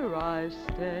here I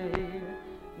stay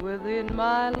within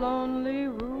my lonely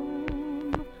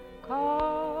room.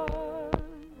 'Cause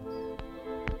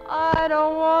I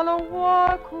don't want to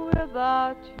walk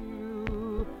without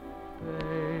you,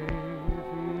 baby.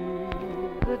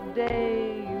 The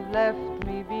day you left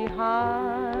me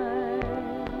behind,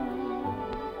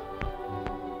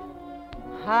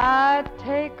 I'd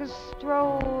take a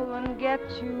stroll and get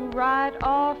you right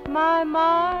off my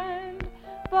mind.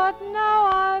 But now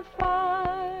I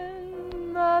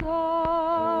find that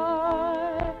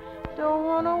I don't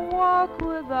want to walk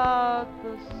without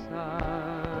the sunshine.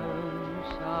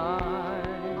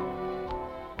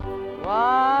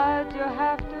 Why'd you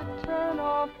have to turn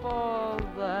off all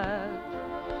that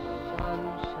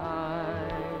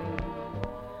sunshine?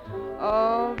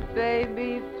 Oh,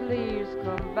 baby, please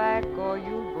come back or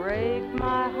you'll break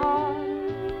my heart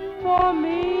for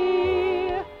me.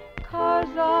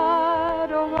 'Cause I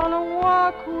don't want to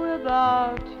walk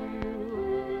without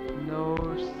you, no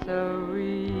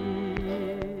siree.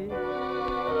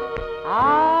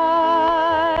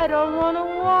 I don't want to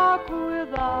walk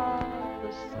without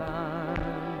the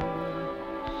sunshine.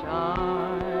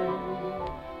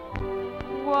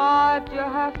 Why'd you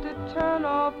have to turn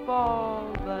off all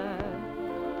that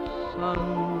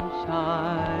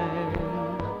sunshine?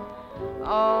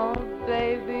 Oh,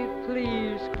 baby,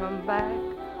 please come back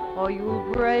or you'll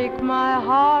break my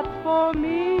heart for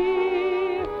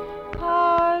me.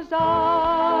 'Cause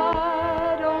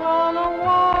I don't want to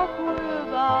walk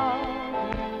without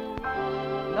you,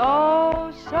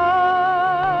 no, sir.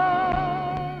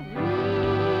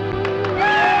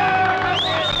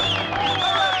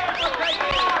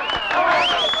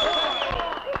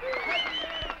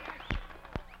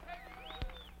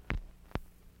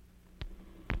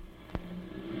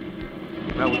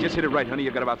 Well, we just hit it right, honey.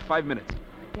 You got about 5 minutes.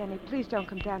 Danny, please don't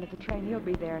come down to the train. He'll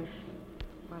be there, and,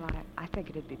 well, I think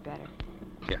it'd be better.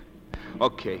 Yeah.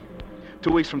 Okay.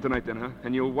 2 weeks from tonight, then, huh?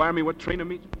 And you'll wire me what train to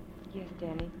meet? Yes,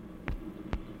 Danny.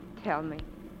 Tell me,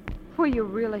 were you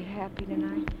really happy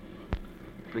tonight?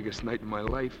 Biggest night in my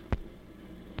life.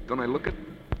 Don't I look it?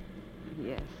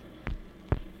 Yes.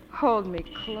 Hold me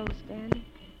close, Danny.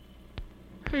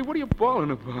 Hey, what are you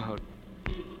bawling about?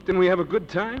 Didn't we have a good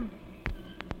time?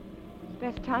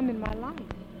 Best time in my life.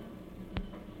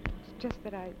 It's just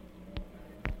that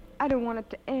I don't want it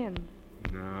to end.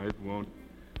 No, it won't.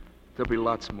 There'll be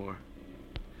lots more.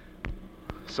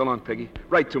 So long, Peggy.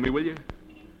 Write to me, will you?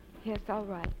 Yes, all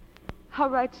right. I'll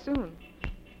write soon.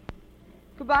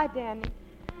 Goodbye, Danny.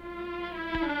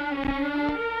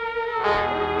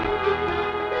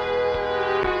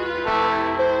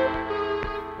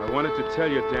 I wanted to tell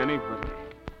you, Danny, but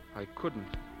I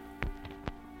couldn't.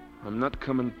 I'm not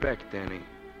coming back, Danny.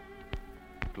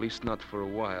 At least not for a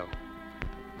while.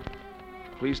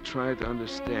 Please try to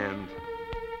understand.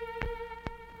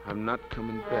 I'm not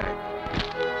coming back.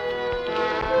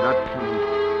 Not coming.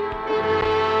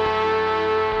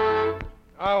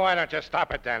 Oh, why don't you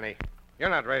stop it, Danny? You're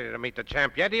not ready to meet the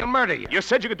champ yet. He'll murder you. You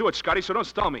said you could do it, Scotty, so don't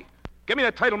stall me. Give me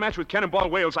that title match with Cannonball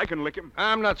Wales. I can lick him.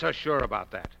 I'm not so sure about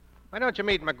that. Why don't you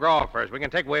meet McGraw first? We can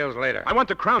take Wales later. I want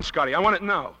the crown, Scotty. I want it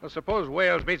now. Well, suppose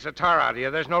Wales beats the tar out of you.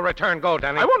 There's no return go,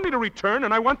 Danny. I won't need a return,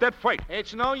 and I want that fight.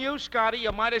 It's no use, Scotty.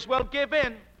 You might as well give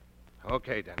in.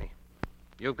 Okay, Danny.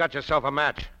 You've got yourself a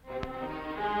match. And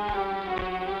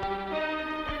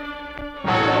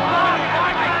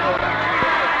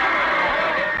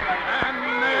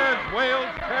there's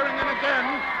Wales tearing in again.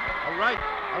 A right,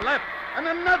 a left, and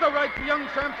another right to young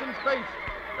Sampson's face.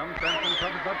 Young Sampson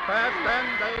covers up fast, and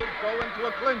they go into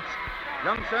a clinch.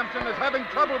 Young Sampson is having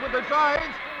trouble with his eyes.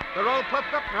 They're all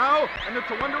puffed up now, and it's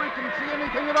a wonder he can see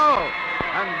anything at all.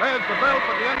 And there's the bell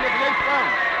for the end of the 8th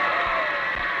round.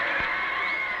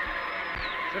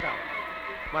 Sit down.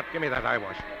 Mutt, give me that eye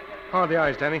wash. How are the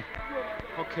eyes, Danny?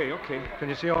 Okay. Can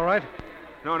you see all right?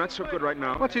 No, not so good right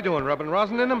now. What's he doing, rubbing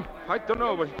rosin in them? I don't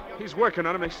know, but he's working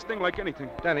on them. They sting like anything.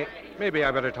 Danny, maybe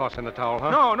I better toss in the towel, huh?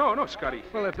 No, Scotty.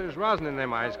 Well, if there's rosin in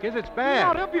them eyes, kids, it's bad.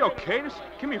 No, they'll be okay. Just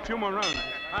give me a few more rounds.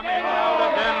 Coming out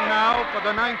again now for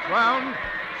the 9th round.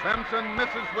 Sampson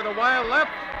misses with a wild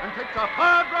left and takes a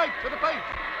hard right to the face.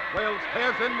 Wales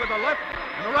tears in with a left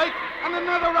and a right and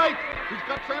another right. He's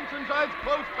got Sampson's eyes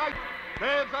closed tight.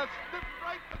 There's a stiff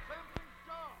right to Sampson's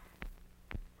jaw.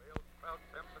 Wales crowds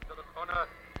Sampson to the corner,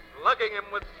 slugging him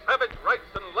with savage rights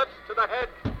and lefts to the head.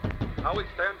 Now he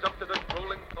stands up to this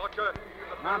grueling torture.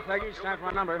 Come on, Peggy, it's time for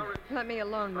a number. Let me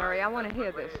alone, Murray. I want to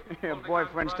hear this. Your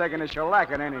boyfriend's taking a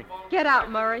shellacking, ain't he? Get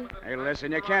out, Murray. Hey,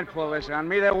 listen, you can't pull this on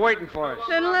me. They're waiting for us.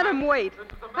 Then let him wait.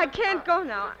 I can't go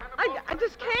now. I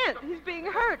just can't. He's being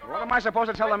hurt. What am I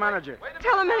supposed to tell the manager?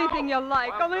 Tell him anything you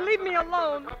like. Only leave me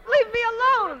alone. Leave me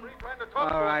alone.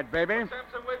 All right, baby.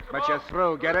 But you're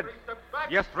through, get it?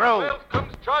 You're through. Wales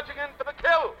comes charging in for the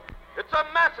kill. It's a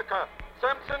massacre.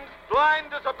 Sampson's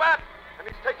blind as a bat, and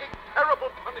he's taking terrible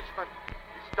punishment.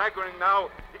 He's staggering now.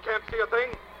 He can't see a thing.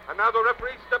 And now the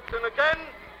referee steps in again,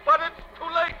 but it's too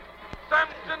late.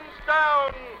 Sampson's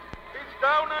down. He's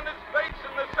down on his face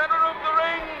in the center of the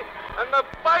ring, and the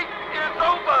fight is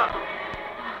over.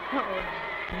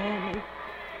 Oh,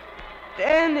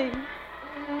 Danny.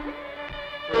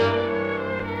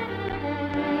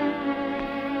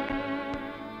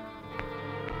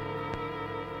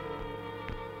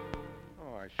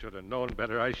 Oh, I should have known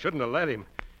better. I shouldn't have let him.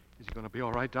 Is he going to be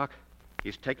all right, Doc?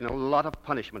 He's taken a lot of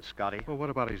punishment, Scotty. Well, what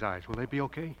about his eyes? Will they be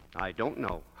okay? I don't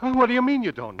know. Huh? What do you mean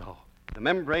you don't know? The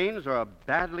membranes are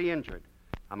badly injured.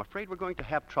 I'm afraid we're going to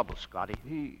have trouble, Scotty.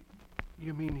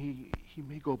 You mean he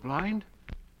may go blind?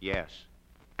 Yes.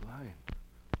 Blind?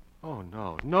 Oh,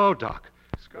 no. No, Doc.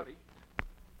 Scotty.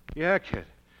 Yeah, kid.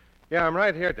 Yeah, I'm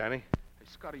right here, Danny. Hey,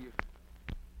 Scotty, you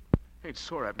ain't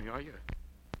sore at me, are you?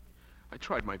 I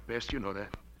tried my best, you know that.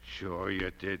 Sure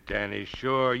you did, Danny.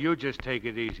 Sure. You just take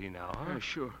it easy now, huh? Yeah,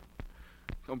 sure.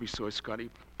 Don't be sore, Scotty.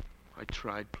 I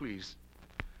tried, please.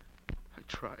 I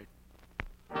tried.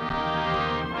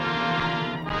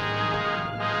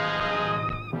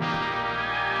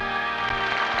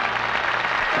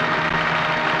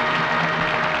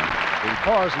 We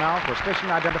pause now for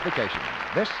station identification.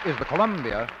 This is the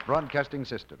Columbia Broadcasting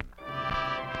System.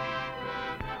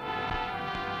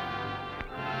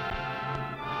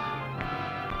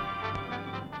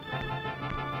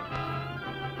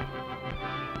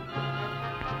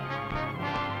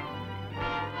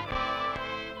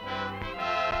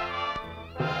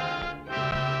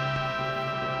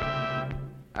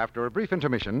 After a brief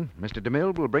intermission, Mr.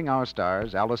 DeMille will bring our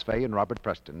stars, Alice Faye and Robert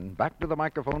Preston, back to the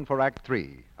microphone for Act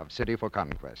 3 of City for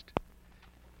Conquest.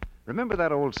 Remember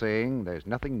that old saying, there's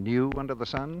nothing new under the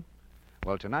sun?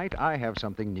 Well, tonight I have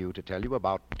something new to tell you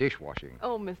about dishwashing.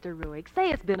 Oh, Mr. Ruick, say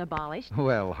it's been abolished.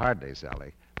 Well, hardly,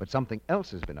 Sally. But something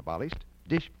else has been abolished,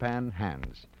 dishpan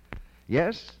hands.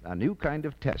 Yes, a new kind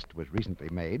of test was recently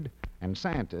made, and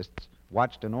scientists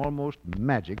watched an almost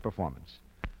magic performance.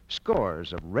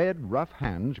 Scores of red, rough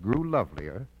hands grew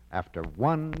lovelier after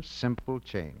one simple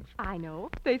change. I know.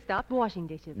 They stopped washing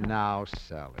dishes. Now,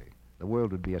 Sally, the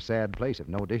world would be a sad place if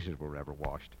no dishes were ever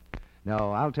washed.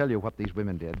 No, I'll tell you what these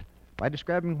women did by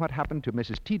describing what happened to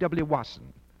Mrs. T.W.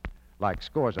 Wasson. Like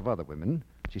scores of other women,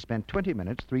 she spent 20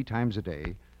 minutes 3 times a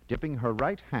day dipping her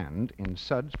right hand in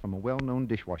suds from a well-known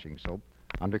dishwashing soap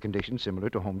under conditions similar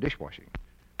to home dishwashing.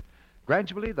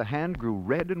 Gradually, the hand grew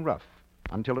red and rough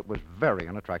until it was very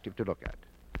unattractive to look at.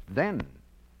 Then,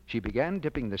 she began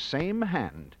dipping the same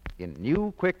hand in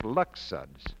new Quick Lux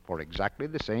suds for exactly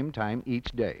the same time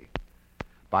each day.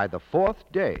 By the 4th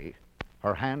day,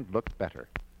 her hand looked better.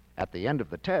 At the end of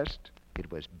the test,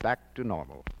 it was back to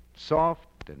normal,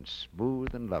 soft and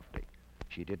smooth and lovely.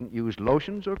 She didn't use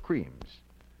lotions or creams.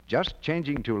 Just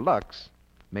changing to Lux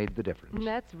made the difference.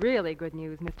 That's really good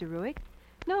news, Mr. Ruick.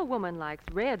 No woman likes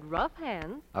red, rough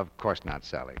hands. Of course not,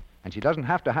 Sally. And she doesn't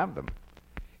have to have them.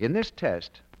 In this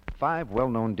test, 5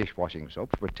 well-known dishwashing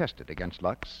soaps were tested against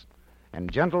Lux,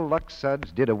 and gentle Lux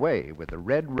suds did away with the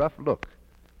red, rough look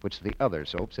which the other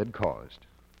soaps had caused.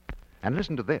 And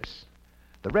listen to this.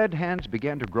 The red hands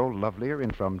began to grow lovelier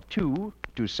in from 2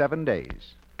 to 7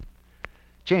 days.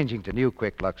 Changing to new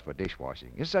Quick Lux for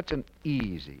dishwashing is such an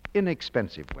easy,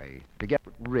 inexpensive way to get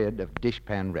rid of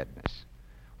dishpan redness.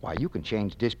 Why, you can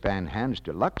change dishpan hands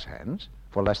to Lux hands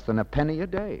for less than a penny a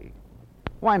day.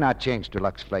 Why not change to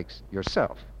Lux Flakes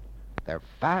yourself? They're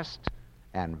fast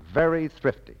and very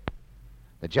thrifty.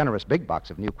 The generous big box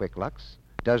of new Quick Lux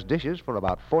does dishes for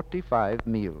about 45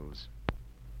 meals.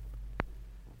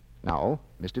 Now,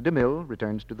 Mr. DeMille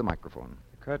returns to the microphone.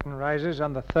 The curtain rises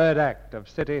on the 3rd act of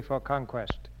City for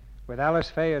Conquest, with Alice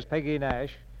Faye as Peggy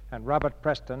Nash and Robert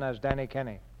Preston as Danny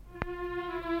Kenny.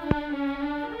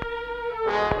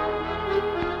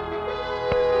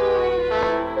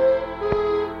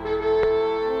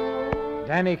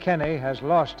 Danny Kenny has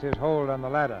lost his hold on the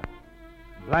ladder.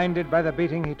 Blinded by the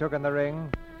beating he took in the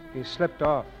ring, he slipped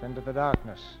off into the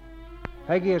darkness.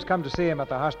 Peggy has come to see him at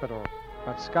the hospital,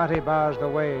 but Scotty bars the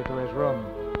way to his room.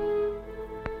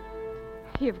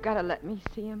 You've got to let me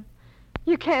see him.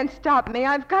 You can't stop me.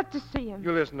 I've got to see him.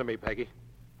 You listen to me, Peggy.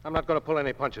 I'm not going to pull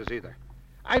any punches either.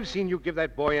 I've seen you give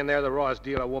that boy in there the rawest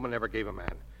deal a woman ever gave a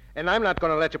man. And I'm not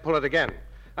going to let you pull it again.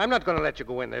 I'm not going to let you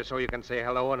go in there so you can say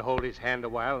hello and hold his hand a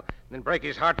while, and then break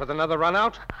his heart with another run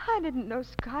out. I didn't know,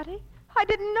 Scotty. I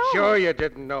didn't know. Sure you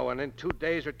didn't know, and in 2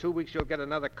 days or 2 weeks you'll get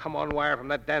another come-on wire from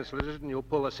that dance lizard and you'll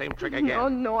pull the same trick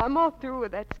again. No, I'm all through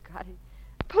with that, Scotty.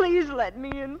 Please let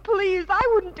me in, please. I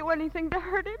wouldn't do anything to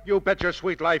hurt him. You bet your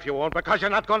sweet life you won't, because you're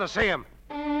not going to see him.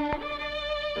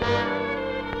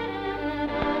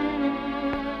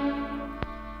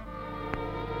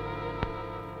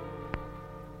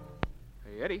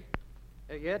 Hey, Eddie.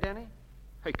 Yeah, Danny?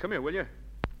 Hey, come here, will you?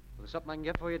 There's something I can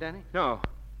get for you, Danny? No.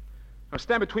 Now,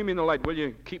 stand between me and the light, will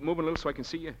you? Keep moving a little so I can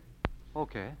see you.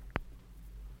 Okay.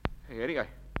 Hey, Eddie, I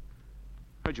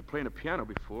heard you playing the piano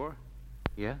before.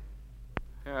 Yeah?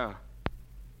 Yeah.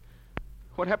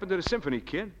 What happened to the symphony,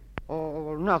 kid?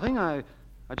 Oh, nothing. I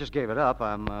just gave it up.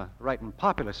 I'm writing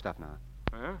popular stuff now.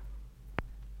 Huh?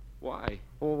 Why?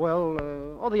 Oh,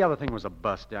 well, the other thing was a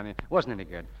bust, Danny. It wasn't any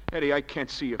good. Eddie, I can't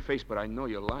see your face, but I know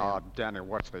you're lying. Oh, Danny,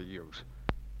 what's the use?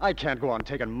 I can't go on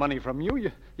taking money from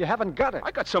you. You haven't got it.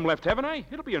 I got some left, haven't I?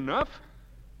 It'll be enough.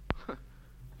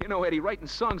 You know, Eddie, writing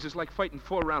songs is like fighting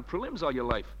 4-round prelims all your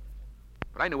life.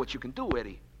 But I know what you can do,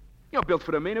 Eddie. You're built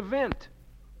for the main event.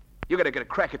 You gotta get a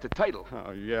crack at the title.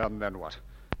 Oh, yeah, and then what?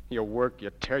 You work,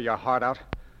 you tear your heart out,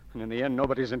 and in the end,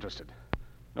 nobody's interested.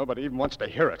 Nobody even wants to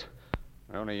hear it.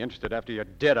 They're only interested after you're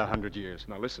dead 100 years.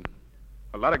 Now, listen.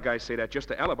 A lot of guys say that just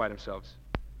to alibi themselves.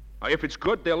 Now, if it's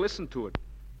good, they'll listen to it.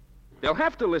 They'll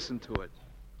have to listen to it.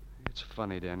 It's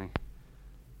funny, Danny,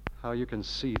 how you can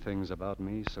see things about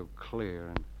me so clear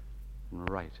and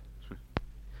right.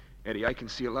 Eddie, I can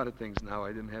see a lot of things now I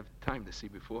didn't have time to see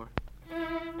before.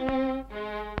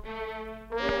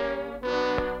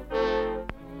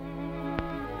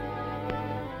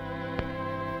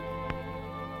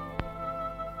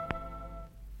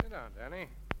 Sit down, Danny.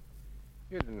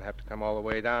 You didn't have to come all the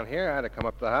way down here. I had to come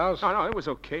up to the house. No, it was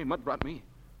okay. Mud brought me.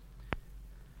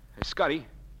 Hey, Scotty,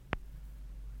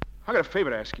 I got a favor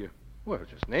to ask you. Well,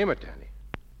 just name it, Danny.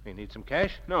 You need some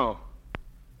cash? No.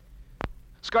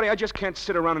 Scotty, I just can't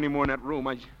sit around anymore in that room.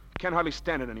 I can't hardly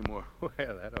stand it anymore. Well,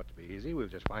 that ought to be easy. We'll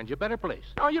just find you a better place.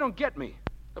 No, you don't get me.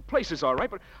 The place is all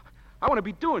right, but I want to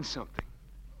be doing something.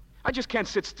 I just can't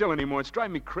sit still anymore. It's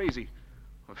driving me crazy.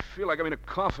 I feel like I'm in a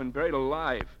coffin, buried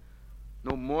alive.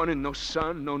 No morning, no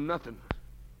sun, no nothing.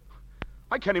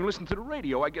 I can't even listen to the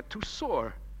radio. I get too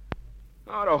sore.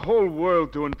 Oh, the whole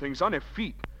world doing things on their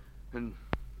feet, and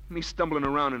me stumbling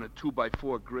around in a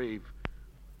 2x4 grave.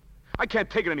 I can't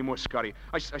take it anymore, Scotty.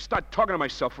 I start talking to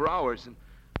myself for hours, and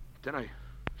then I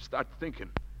start thinking.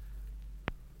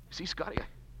 You see, Scotty,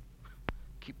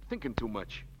 keep thinking too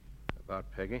much. About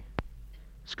Peggy?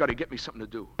 Scotty, get me something to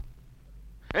do.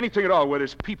 Anything at all where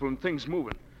there's people and things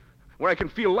moving. Where I can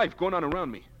feel life going on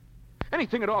around me.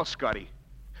 Anything at all, Scotty.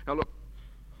 Now, look.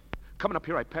 Coming up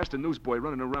here, I passed a newsboy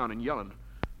running around and yelling.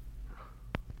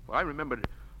 Well, I remembered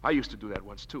I used to do that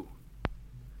once, too.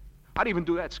 I'd even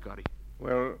do that, Scotty.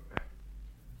 Well,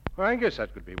 I guess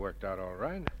that could be worked out all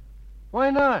right. Why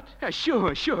not? Yeah,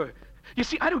 sure. You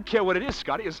see, I don't care what it is,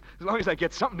 Scotty, as long as I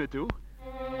get something to do.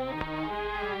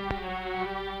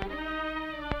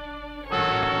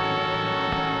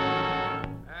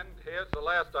 And here's the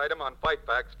last item on Fight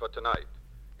Facts for tonight.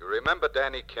 You remember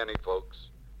Danny Kenny, folks?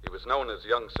 He was known as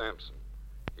Young Samson.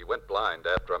 He went blind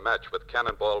after a match with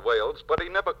Cannonball Wales, but he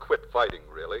never quit fighting,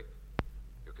 really.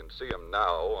 You can see him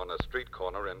now on a street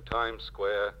corner in Times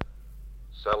Square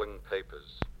selling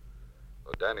papers.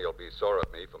 Well, Danny will be sore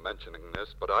at me for mentioning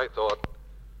this, but I thought...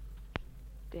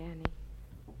 Danny.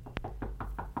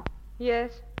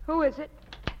 Yes? Who is it?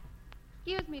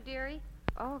 Excuse me, dearie.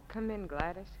 Oh, come in,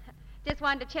 Gladys. Just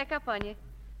wanted to check up on you.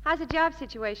 How's the job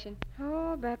situation?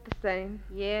 Oh, about the same.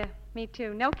 Yeah, me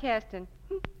too. No casting.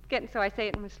 Getting so I say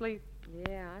it in my sleep.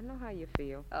 Yeah, I know how you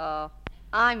feel. Oh,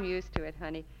 I'm used to it,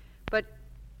 honey. But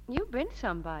you've been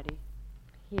somebody.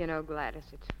 You know, Gladys,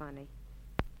 it's funny.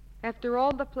 After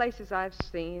all the places I've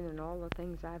seen and all the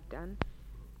things I've done,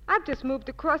 I've just moved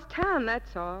across town,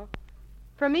 that's all.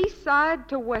 From east side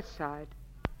to west side.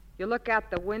 You look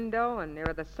out the window and there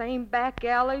are the same back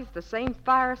alleys, the same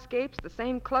fire escapes, the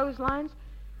same clotheslines.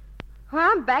 Well,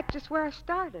 I'm back just where I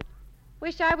started.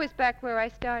 Wish I was back where I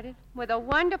started, with a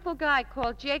wonderful guy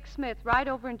called Jake Smith right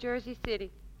over in Jersey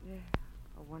City. Yeah,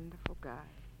 a wonderful guy.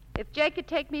 If Jake could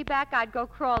take me back, I'd go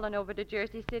crawling over to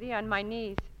Jersey City on my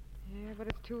knees. Yeah, but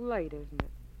it's too late, isn't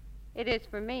it? It is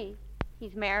for me.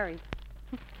 He's married.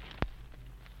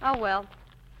 Oh, well.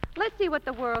 Let's see what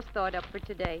the world's thought up for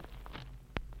today.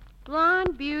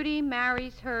 Blonde beauty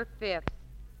marries her fifth.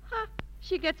 Huh,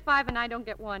 she gets 5 and I don't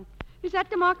get 1. Is that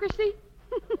democracy?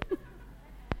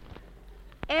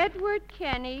 Edward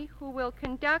Kenny, who will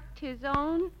conduct his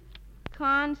own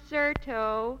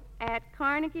concerto at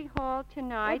Carnegie Hall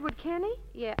tonight. Edward Kenny?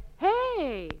 Yeah.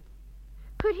 Hey!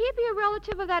 Could he be a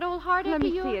relative of that old heartache Let me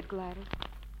of yours? see it, Gladys.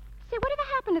 Say, whatever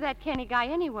happened to that Kenny guy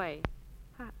anyway?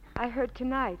 I heard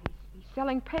tonight. He's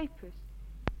selling papers.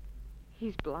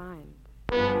 He's blind.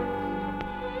 Here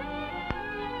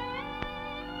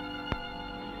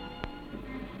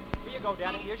you go,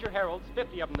 Danny. Here's your heralds.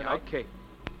 50 of them tonight. Okay.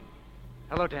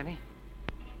 Hello, Danny.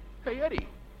 Hey, Eddie.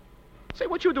 Say,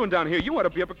 what you doing down here? You ought to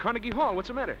be up at Carnegie Hall. What's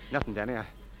the matter? Nothing, Danny. I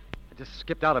just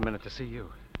skipped out a minute to see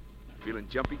you. Feeling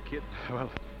jumpy, kid?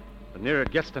 Well, the nearer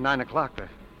it gets to 9 o'clock, the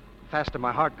faster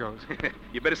my heart goes.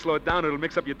 You better slow it down. It'll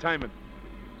mix up your timing.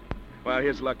 Well,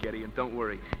 here's luck, Eddie, and don't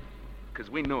worry. Because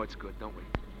we know it's good, don't we?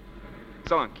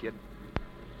 So long, kid.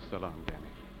 So long, Danny.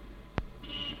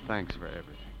 Thanks for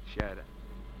everything. Shut up.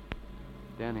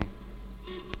 Danny,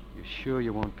 you sure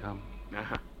you won't come?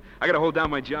 Nah, I gotta hold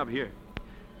down my job here.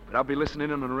 But I'll be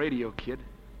listening in on the radio, kid.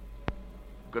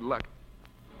 Good luck.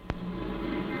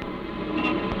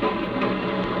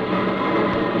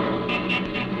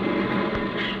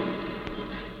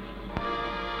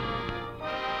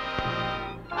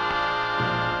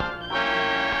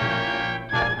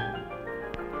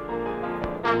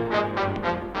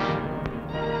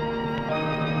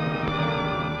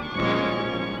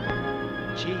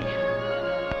 Gee,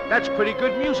 that's pretty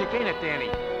good music, ain't it, Danny?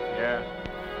 Yeah.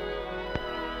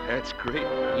 That's great.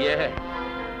 Yeah.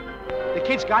 The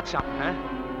kid's got something, huh?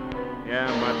 Yeah,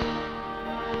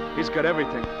 but he's got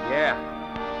everything.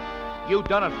 Yeah. You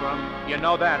done it for him. You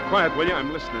know that. Quiet, will you?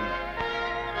 I'm listening.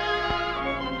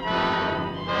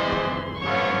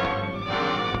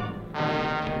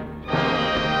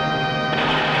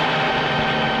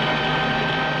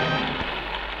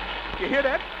 You hear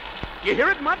that? You hear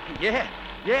it, Mutt? Yeah.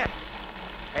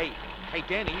 Hey,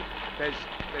 Danny, there's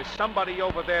somebody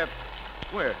over there.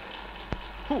 Where?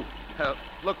 Who?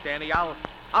 Look, Danny, I'll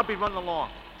be running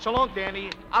along. So long, Danny.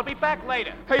 I'll be back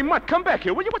later. Hey, Mutt, come back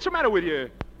here, will you? What's the matter with you?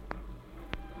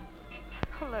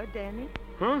 Hello, Danny.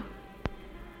 Huh?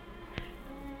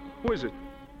 Who is it?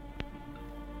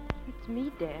 It's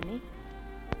me, Danny.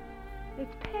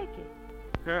 It's Peggy.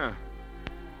 Yeah.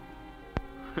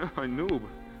 I knew, but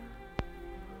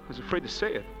I was afraid to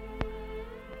say it.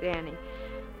 Danny,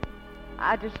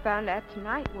 I just found out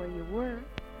tonight where you were.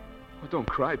 Oh, don't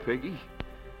cry, Peggy.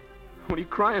 What are you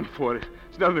crying for?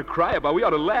 There's nothing to cry about. We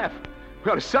ought to laugh.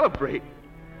 We ought to celebrate.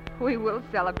 We will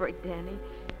celebrate, Danny.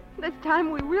 This time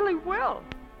we really will.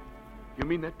 You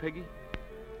mean that, Peggy?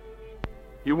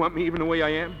 You want me even the way I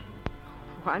am?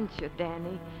 Want you,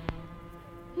 Danny.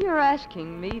 You're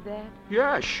asking me that?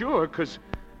 Yeah, sure, because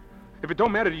if it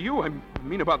don't matter to you, I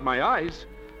mean about my eyes.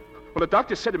 Well, the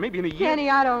doctor said it maybe in a year. Kenny,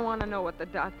 I don't want to know what the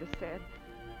doctor said.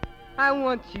 I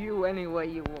want you any way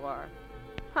you are.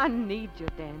 I need you,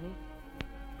 Danny.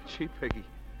 Gee, Peggy.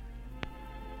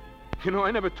 You know,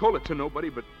 I never told it to nobody,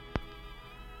 but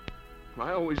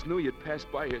I always knew you'd pass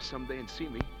by here someday and see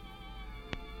me.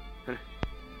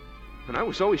 And I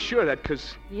was always sure of that,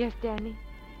 because... Yes, Danny?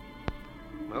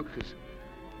 Well, because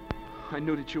I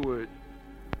knew that you were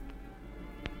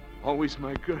always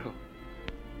my girl.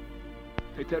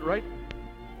 Ain't that right?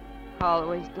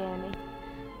 Always, Danny.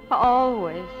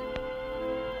 Always.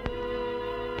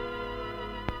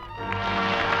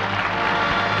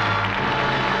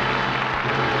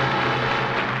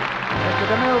 Mr.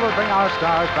 DeMille will bring our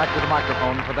stars back to the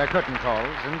microphone for their curtain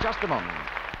calls in just a moment.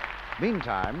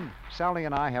 Meantime, Sally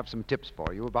and I have some tips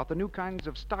for you about the new kinds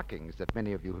of stockings that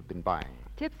many of you have been buying.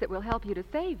 Tips that will help you to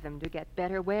save them, to get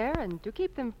better wear, and to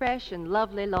keep them fresh and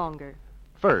lovely longer.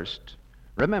 First,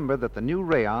 remember that the new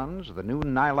rayons, the new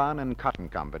nylon and cotton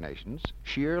combinations,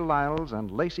 sheer lisles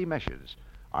and lacy meshes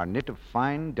are knit of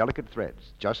fine, delicate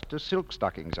threads, just as silk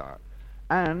stockings are.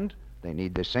 And they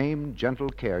need the same gentle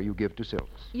care you give to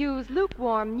silks. Use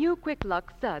lukewarm New Quick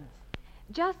Lux suds.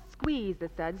 Just squeeze the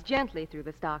suds gently through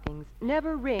the stockings.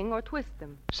 Never wring or twist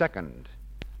them. Second,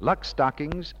 Lux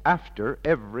stockings after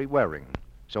every wearing,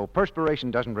 so perspiration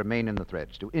doesn't remain in the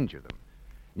threads to injure them.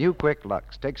 New Quick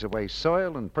Lux takes away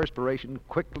soil and perspiration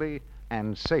quickly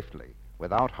and safely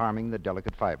without harming the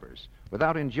delicate fibers,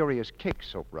 without injurious cake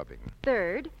soap rubbing.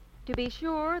 Third, to be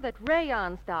sure that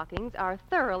rayon stockings are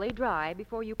thoroughly dry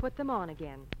before you put them on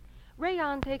again.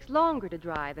 Rayon takes longer to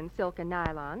dry than silk and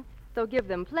nylon, so give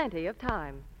them plenty of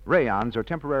time. Rayons are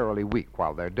temporarily weak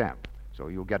while they're damp, so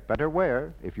you'll get better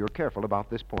wear if you're careful about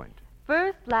this point.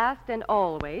 First, last, and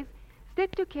always,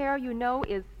 stick to care you know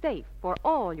is safe for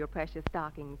all your precious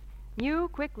stockings. New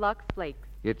Quick Lux Flakes.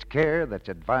 It's care that's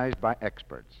advised by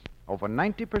experts. Over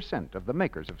 90% of the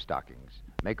makers of stockings,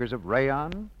 makers of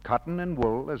rayon, cotton, and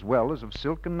wool, as well as of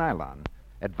silk and nylon,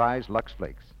 advise Lux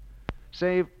Flakes.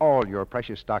 Save all your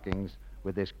precious stockings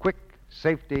with this quick,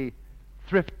 safety,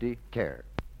 thrifty care.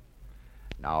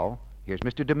 Now, here's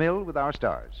Mr. DeMille with our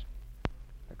stars.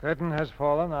 The curtain has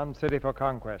fallen on City for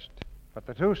Conquest, but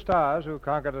the two stars who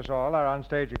conquered us all are on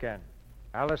stage again,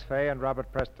 Alice Faye and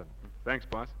Robert Preston. Thanks,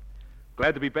 boss.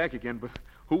 Glad to be back again, but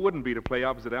who wouldn't be to play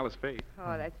opposite Alice Faye?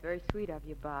 Oh, that's very sweet of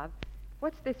you, Bob.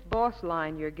 What's this boss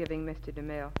line you're giving Mr.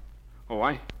 DeMille? Oh,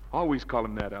 I always call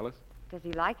him that, Alice. Does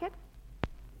he like it?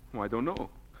 Oh, I don't know.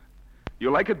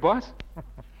 You like it, boss?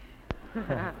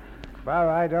 Bob,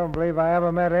 I don't believe I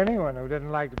ever met anyone who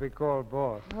didn't like to be called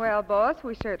boss. Well, boss,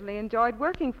 we certainly enjoyed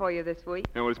working for you this week.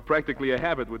 It was practically a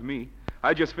habit with me.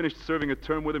 I just finished serving a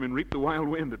term with him in Reap the Wild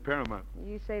Wind at Paramount.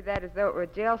 You say that as though it were a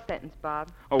jail sentence,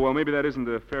 Bob. Oh, well, maybe that isn't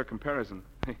a fair comparison.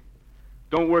 Hey,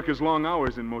 don't work as long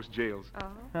hours in most jails.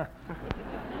 Oh.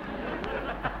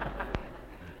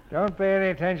 Don't pay any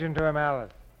attention to him,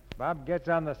 Alice. Bob gets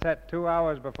on the set 2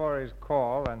 hours before his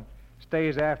call and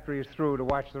stays after he's through to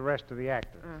watch the rest of the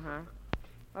actors. Uh-huh.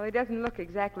 Well, he doesn't look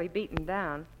exactly beaten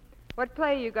down. What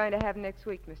play are you going to have next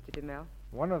week, Mr. DeMille?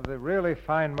 One of the really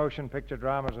fine motion picture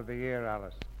dramas of the year,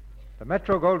 Alice. The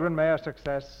Metro-Goldwyn-Mayer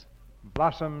success,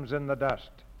 Blossoms in the Dust.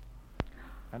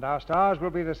 And our stars will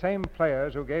be the same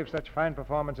players who gave such fine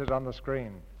performances on the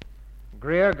screen.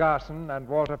 Greer Garson and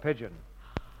Walter Pidgeon.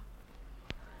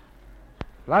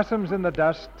 Blossoms in the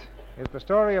Dust is the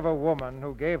story of a woman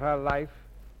who gave her life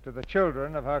to the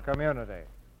children of her community.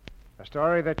 A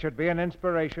story that should be an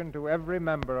inspiration to every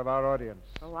member of our audience.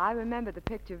 Oh, I remember the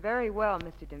picture very well,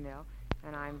 Mr. DeMille,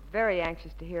 and I'm very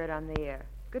anxious to hear it on the air.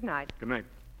 Good night. Good night.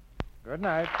 Good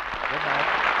night. Good night.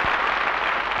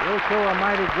 You two are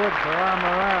mighty good for our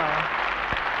morale.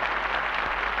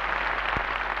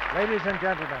 Ladies and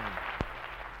gentlemen,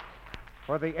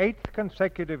 for the 8th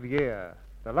consecutive year,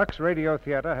 the Lux Radio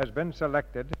Theater has been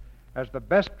selected as the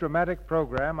best dramatic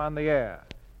program on the air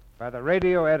by the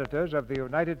radio editors of the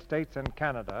United States and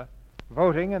Canada,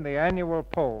 voting in the annual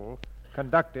poll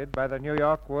conducted by the New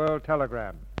York World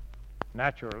Telegram.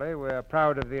 Naturally, we're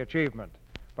proud of the achievement,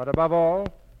 but above all,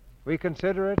 we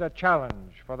consider it a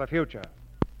challenge for the future.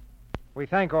 We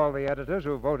thank all the editors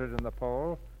who voted in the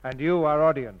poll, and you, our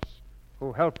audience,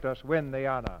 who helped us win the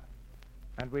honor.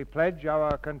 And we pledge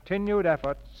our continued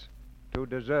efforts to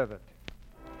deserve it.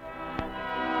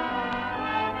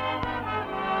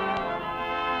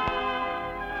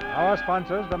 Our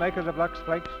sponsors, the makers of Lux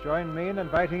Flakes, join me in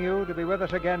inviting you to be with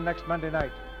us again next Monday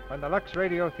night when the Lux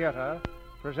Radio Theater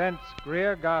presents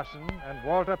Greer Garson and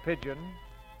Walter Pidgeon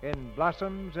in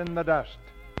Blossoms in the Dust.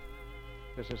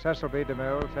 This is Cecil B.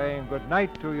 DeMille saying good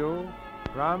night to you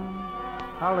from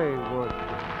Hollywood.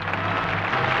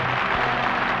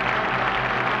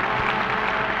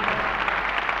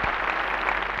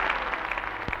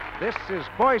 This is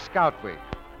Boy Scout Week,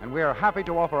 and we are happy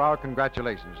to offer our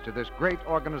congratulations to this great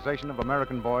organization of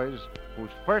American boys whose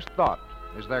first thought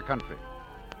is their country.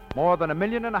 More than 1.5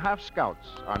 million scouts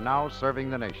are now serving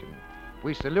the nation.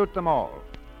 We salute them all.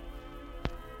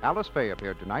 Alice Faye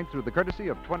appeared tonight through the courtesy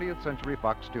of 20th Century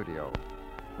Fox Studio.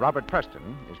 Robert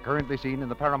Preston is currently seen in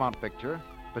the Paramount picture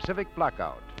Pacific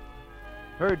Blackout.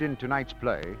 Heard in tonight's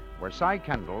play were Cy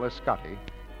Kendall as Scotty,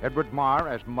 Edward Marr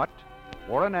as Mutt,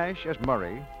 Warren Ash as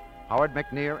Murray, Howard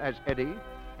McNear as Eddie,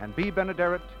 and B.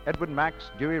 Benaderet, Edwin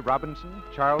Max, Dewey Robinson,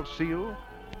 Charles Seal,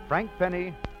 Frank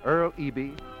Penny, Earl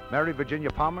Eby, Mary Virginia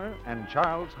Palmer, and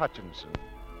Charles Hutchinson.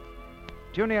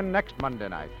 Tune in next Monday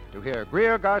night to hear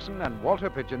Greer Garson and Walter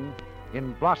Pidgeon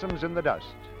in Blossoms in the Dust.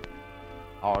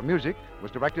 Our music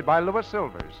was directed by Louis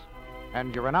Silvers,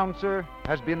 and your announcer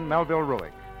has been Melville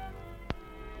Ruick.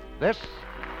 This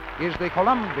is the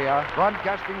Columbia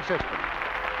Broadcasting System.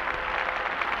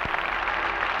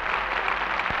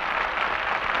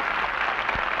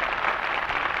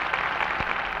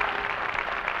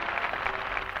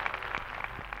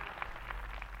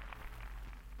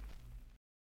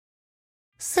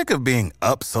 Sick of being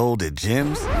upsold at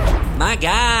gyms? My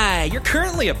guy, you're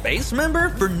currently a base member?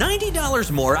 For $90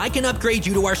 more, I can upgrade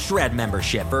you to our Shred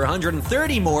membership. For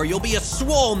 $130 more, you'll be a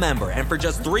Swole member. And for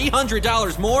just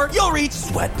 $300 more, you'll reach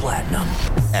Sweat Platinum.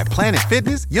 At Planet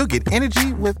Fitness, you'll get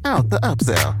energy without the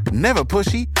upsell. Never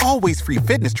pushy, always free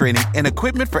fitness training and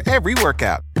equipment for every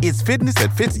workout. It's fitness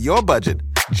that fits your budget.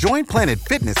 Join Planet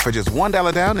Fitness for just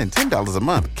 $1 down and $10 a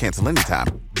month. Cancel anytime.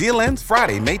 Deal ends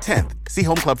Friday, May 10th. See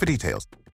Home Club for details.